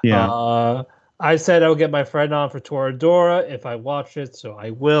series. Yeah. I said I would get my friend on for Toradora if I watch it, so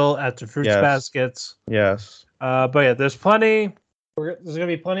I will after Fruits Baskets. Yes. But yeah, there's plenty. There's gonna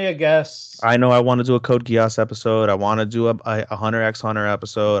be plenty of guests. I know I want to do a Code Geass episode. I want to do a Hunter x Hunter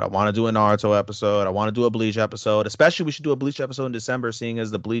episode. I want to do a Naruto episode. I want to do a Bleach episode. Especially, we should do a Bleach episode in December, seeing as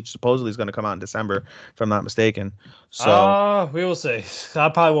the Bleach supposedly is going to come out in December, if I'm not mistaken. So we will see. I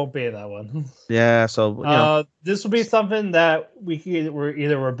probably won't be in that one. Yeah. So this will be something that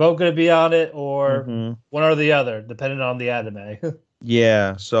we're both going to be on it, or one or the other, depending on the anime.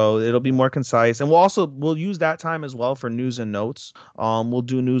 Yeah, so it'll be more concise, and we'll use that time as well for news and notes. We'll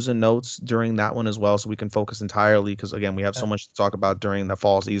do news and notes during that one as well, so we can focus entirely, because again, we have so much to talk about during the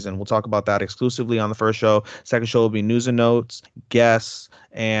fall season. We'll talk about that exclusively on the first show. Second show will be news and notes, guests,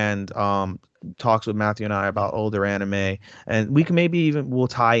 and talks with Matthew and I about older anime, and we can we'll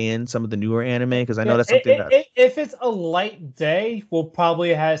tie in some of the newer anime, because I know that's something if it's a light day, we'll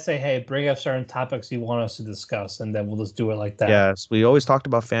probably say, hey, bring up certain topics you want us to discuss, and then we'll just do it like that. Yes, we always talked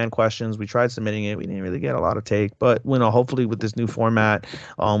about fan questions. We tried submitting it. We didn't really get a lot of take, but hopefully with this new format,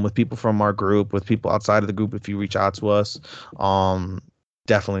 with people from our group, with people outside of the group, if you reach out to us,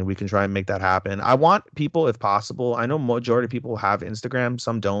 definitely we can try and make that happen. I want people, if possible, I know majority of people have Instagram,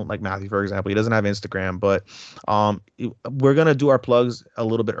 some don't, like Matthew, for example. He doesn't have Instagram, but we're going to do our plugs a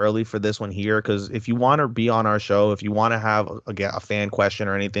little bit early for this one here, because if you want to be on our show, if you want to have a fan question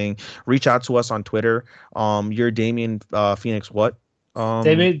or anything, reach out to us on Twitter. You're Damien Phoenix what?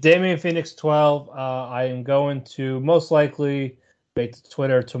 Damien Phoenix 12. I am going to most likely make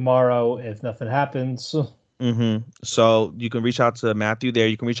Twitter tomorrow if nothing happens. So you can reach out to Matthew there.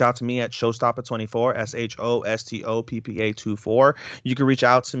 You can reach out to me at Showstopper24, SHOSTOPPA24. You can reach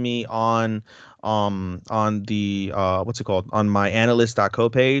out to me on the on my analyst.co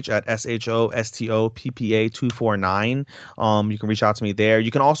page at SHOSTOPPA249. You can reach out to me there.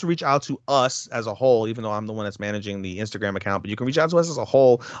 You can also reach out to us as a whole, even though I'm the one that's managing the Instagram account, but you can reach out to us as a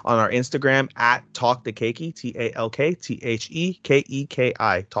whole on our Instagram at TalkTheKeki,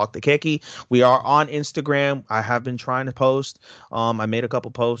 TalkTheKeki, Talk the Keki. We are on Instagram. I have been trying to post. I made a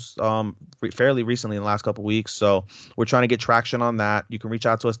couple posts fairly recently in the last couple weeks, so we're trying to get traction on that. You can reach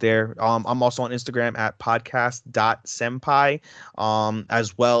out to us there. I'm also on Instagram at podcast.senpai,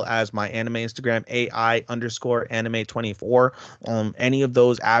 as well as my anime Instagram, AI_anime24. Any of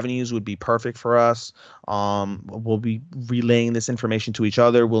those avenues would be perfect for us. We'll be relaying this information to each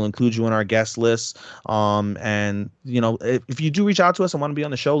other. We'll include you in our guest list. And if you do reach out to us and want to be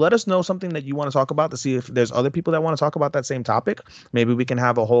on the show, let us know something that you want to talk about, to see if there's other people that want to talk about that same topic. Maybe we can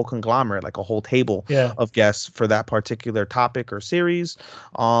have a whole conglomerate, like a whole table of guests for that particular topic or series.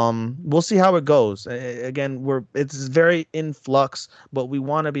 We'll see how it goes. Again, it's very in flux, but we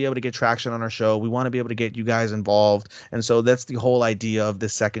want to be able to get traction on our show. We want to be able to get you guys involved. And so that's the whole idea of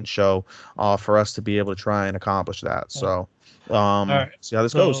this second show, for us to be able to try and accomplish that. So right. See how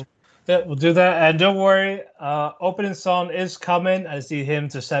this goes. Yeah, we'll do that. And don't worry, opening song is coming. I just need him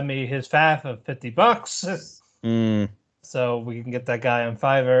to send me his faff of $50. So we can get that guy on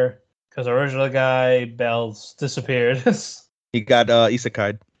Fiverr, because our original guy, Bells, disappeared. He got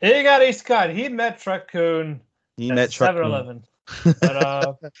isekai'd. He got isekai'd. He met Truck-kun. He met Truck-kun.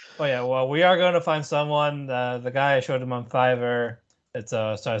 7-Eleven. Well, we are going to find someone. The guy I showed him on Fiverr. It's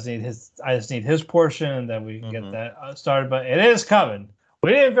so I just need his portion, and then we can get that started. But it is coming.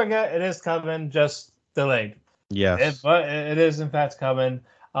 We didn't forget. It is coming, just delayed. Yes. But it is in fact coming.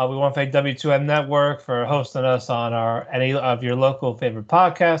 We want to thank W2M Network for hosting us on any of your local favorite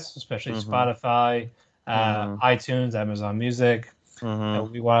podcasts, especially Spotify, iTunes, Amazon Music.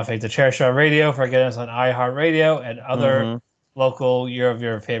 And we want to thank the Chairshot Radio for getting us on iHeartRadio and other local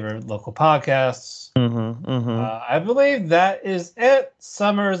your favorite local podcasts. I believe that is it.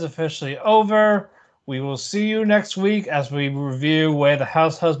 Summer is officially over. We will see you next week as we review Way of the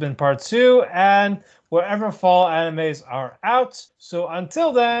House Husband Part 2 and wherever fall animes are out. So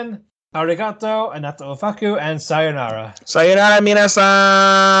until then, arigato, anatta ofaku, and sayonara. Sayonara,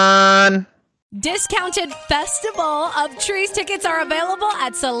 minasan! Discounted Festival of Trees tickets are available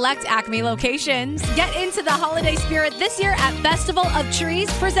at select Acme locations. Get into the holiday spirit this year at Festival of Trees,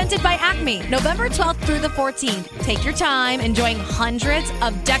 presented by Acme, November 12th through the 14th. Take your time enjoying hundreds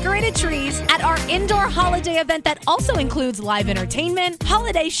of decorated trees at our indoor holiday event that also includes live entertainment,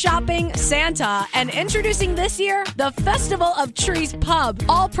 holiday shopping, Santa, and introducing this year, the Festival of Trees Pub.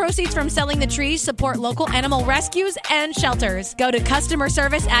 All proceeds from selling the trees support local animal rescues and shelters. Go to customer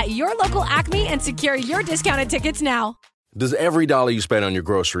service at your local Acme and secure your discounted tickets now. Does every dollar you spend on your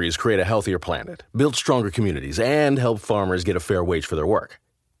groceries create a healthier planet, build stronger communities, and help farmers get a fair wage for their work?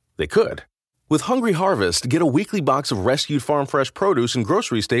 They could. With Hungry Harvest, get a weekly box of rescued farm fresh produce and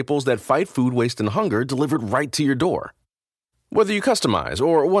grocery staples that fight food waste and hunger delivered right to your door. Whether you customize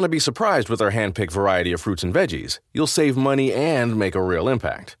or want to be surprised with our hand-picked variety of fruits and veggies, you'll save money and make a real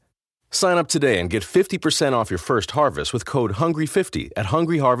impact. Sign up today and get 50% off your first harvest with code HUNGRY50 at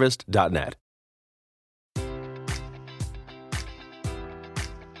hungryharvest.net.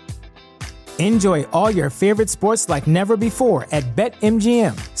 Enjoy all your favorite sports like never before at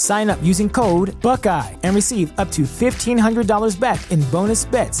BetMGM. Sign up using code Buckeye and receive up to $1,500 back in bonus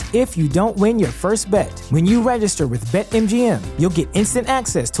bets if you don't win your first bet. When you register with BetMGM, you'll get instant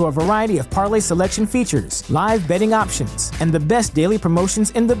access to a variety of parlay selection features, live betting options, and the best daily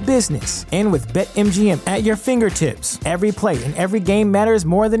promotions in the business. And with BetMGM at your fingertips, every play and every game matters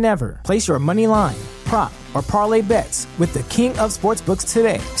more than ever. Place your money line, prop, or parlay bets with the king of sportsbooks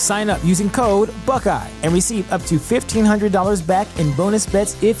today. Sign up using code Buckeye and receive up to $1,500 back in bonus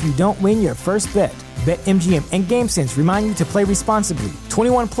bets if you don't win your first bet. BetMGM and GameSense remind you to play responsibly.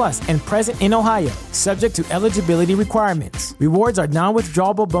 21 plus and present in Ohio, subject to eligibility requirements. Rewards are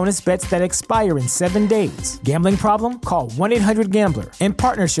non-withdrawable bonus bets that expire in 7 days. Gambling problem? Call 1-800-GAMBLER. In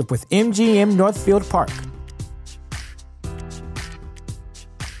partnership with MGM Northfield Park.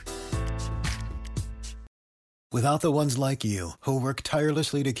 Without the ones like you, who work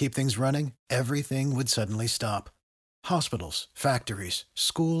tirelessly to keep things running, everything would suddenly stop. Hospitals, factories,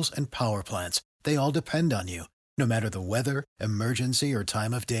 schools, and power plants, they all depend on you. No matter the weather, emergency, or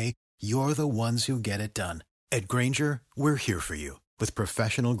time of day, you're the ones who get it done. At Grainger, we're here for you with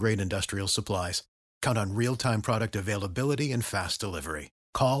professional-grade industrial supplies. Count on real-time product availability and fast delivery.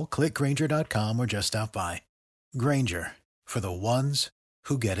 Call, click Grainger.com, or just stop by. Grainger, for the ones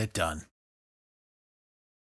who get it done.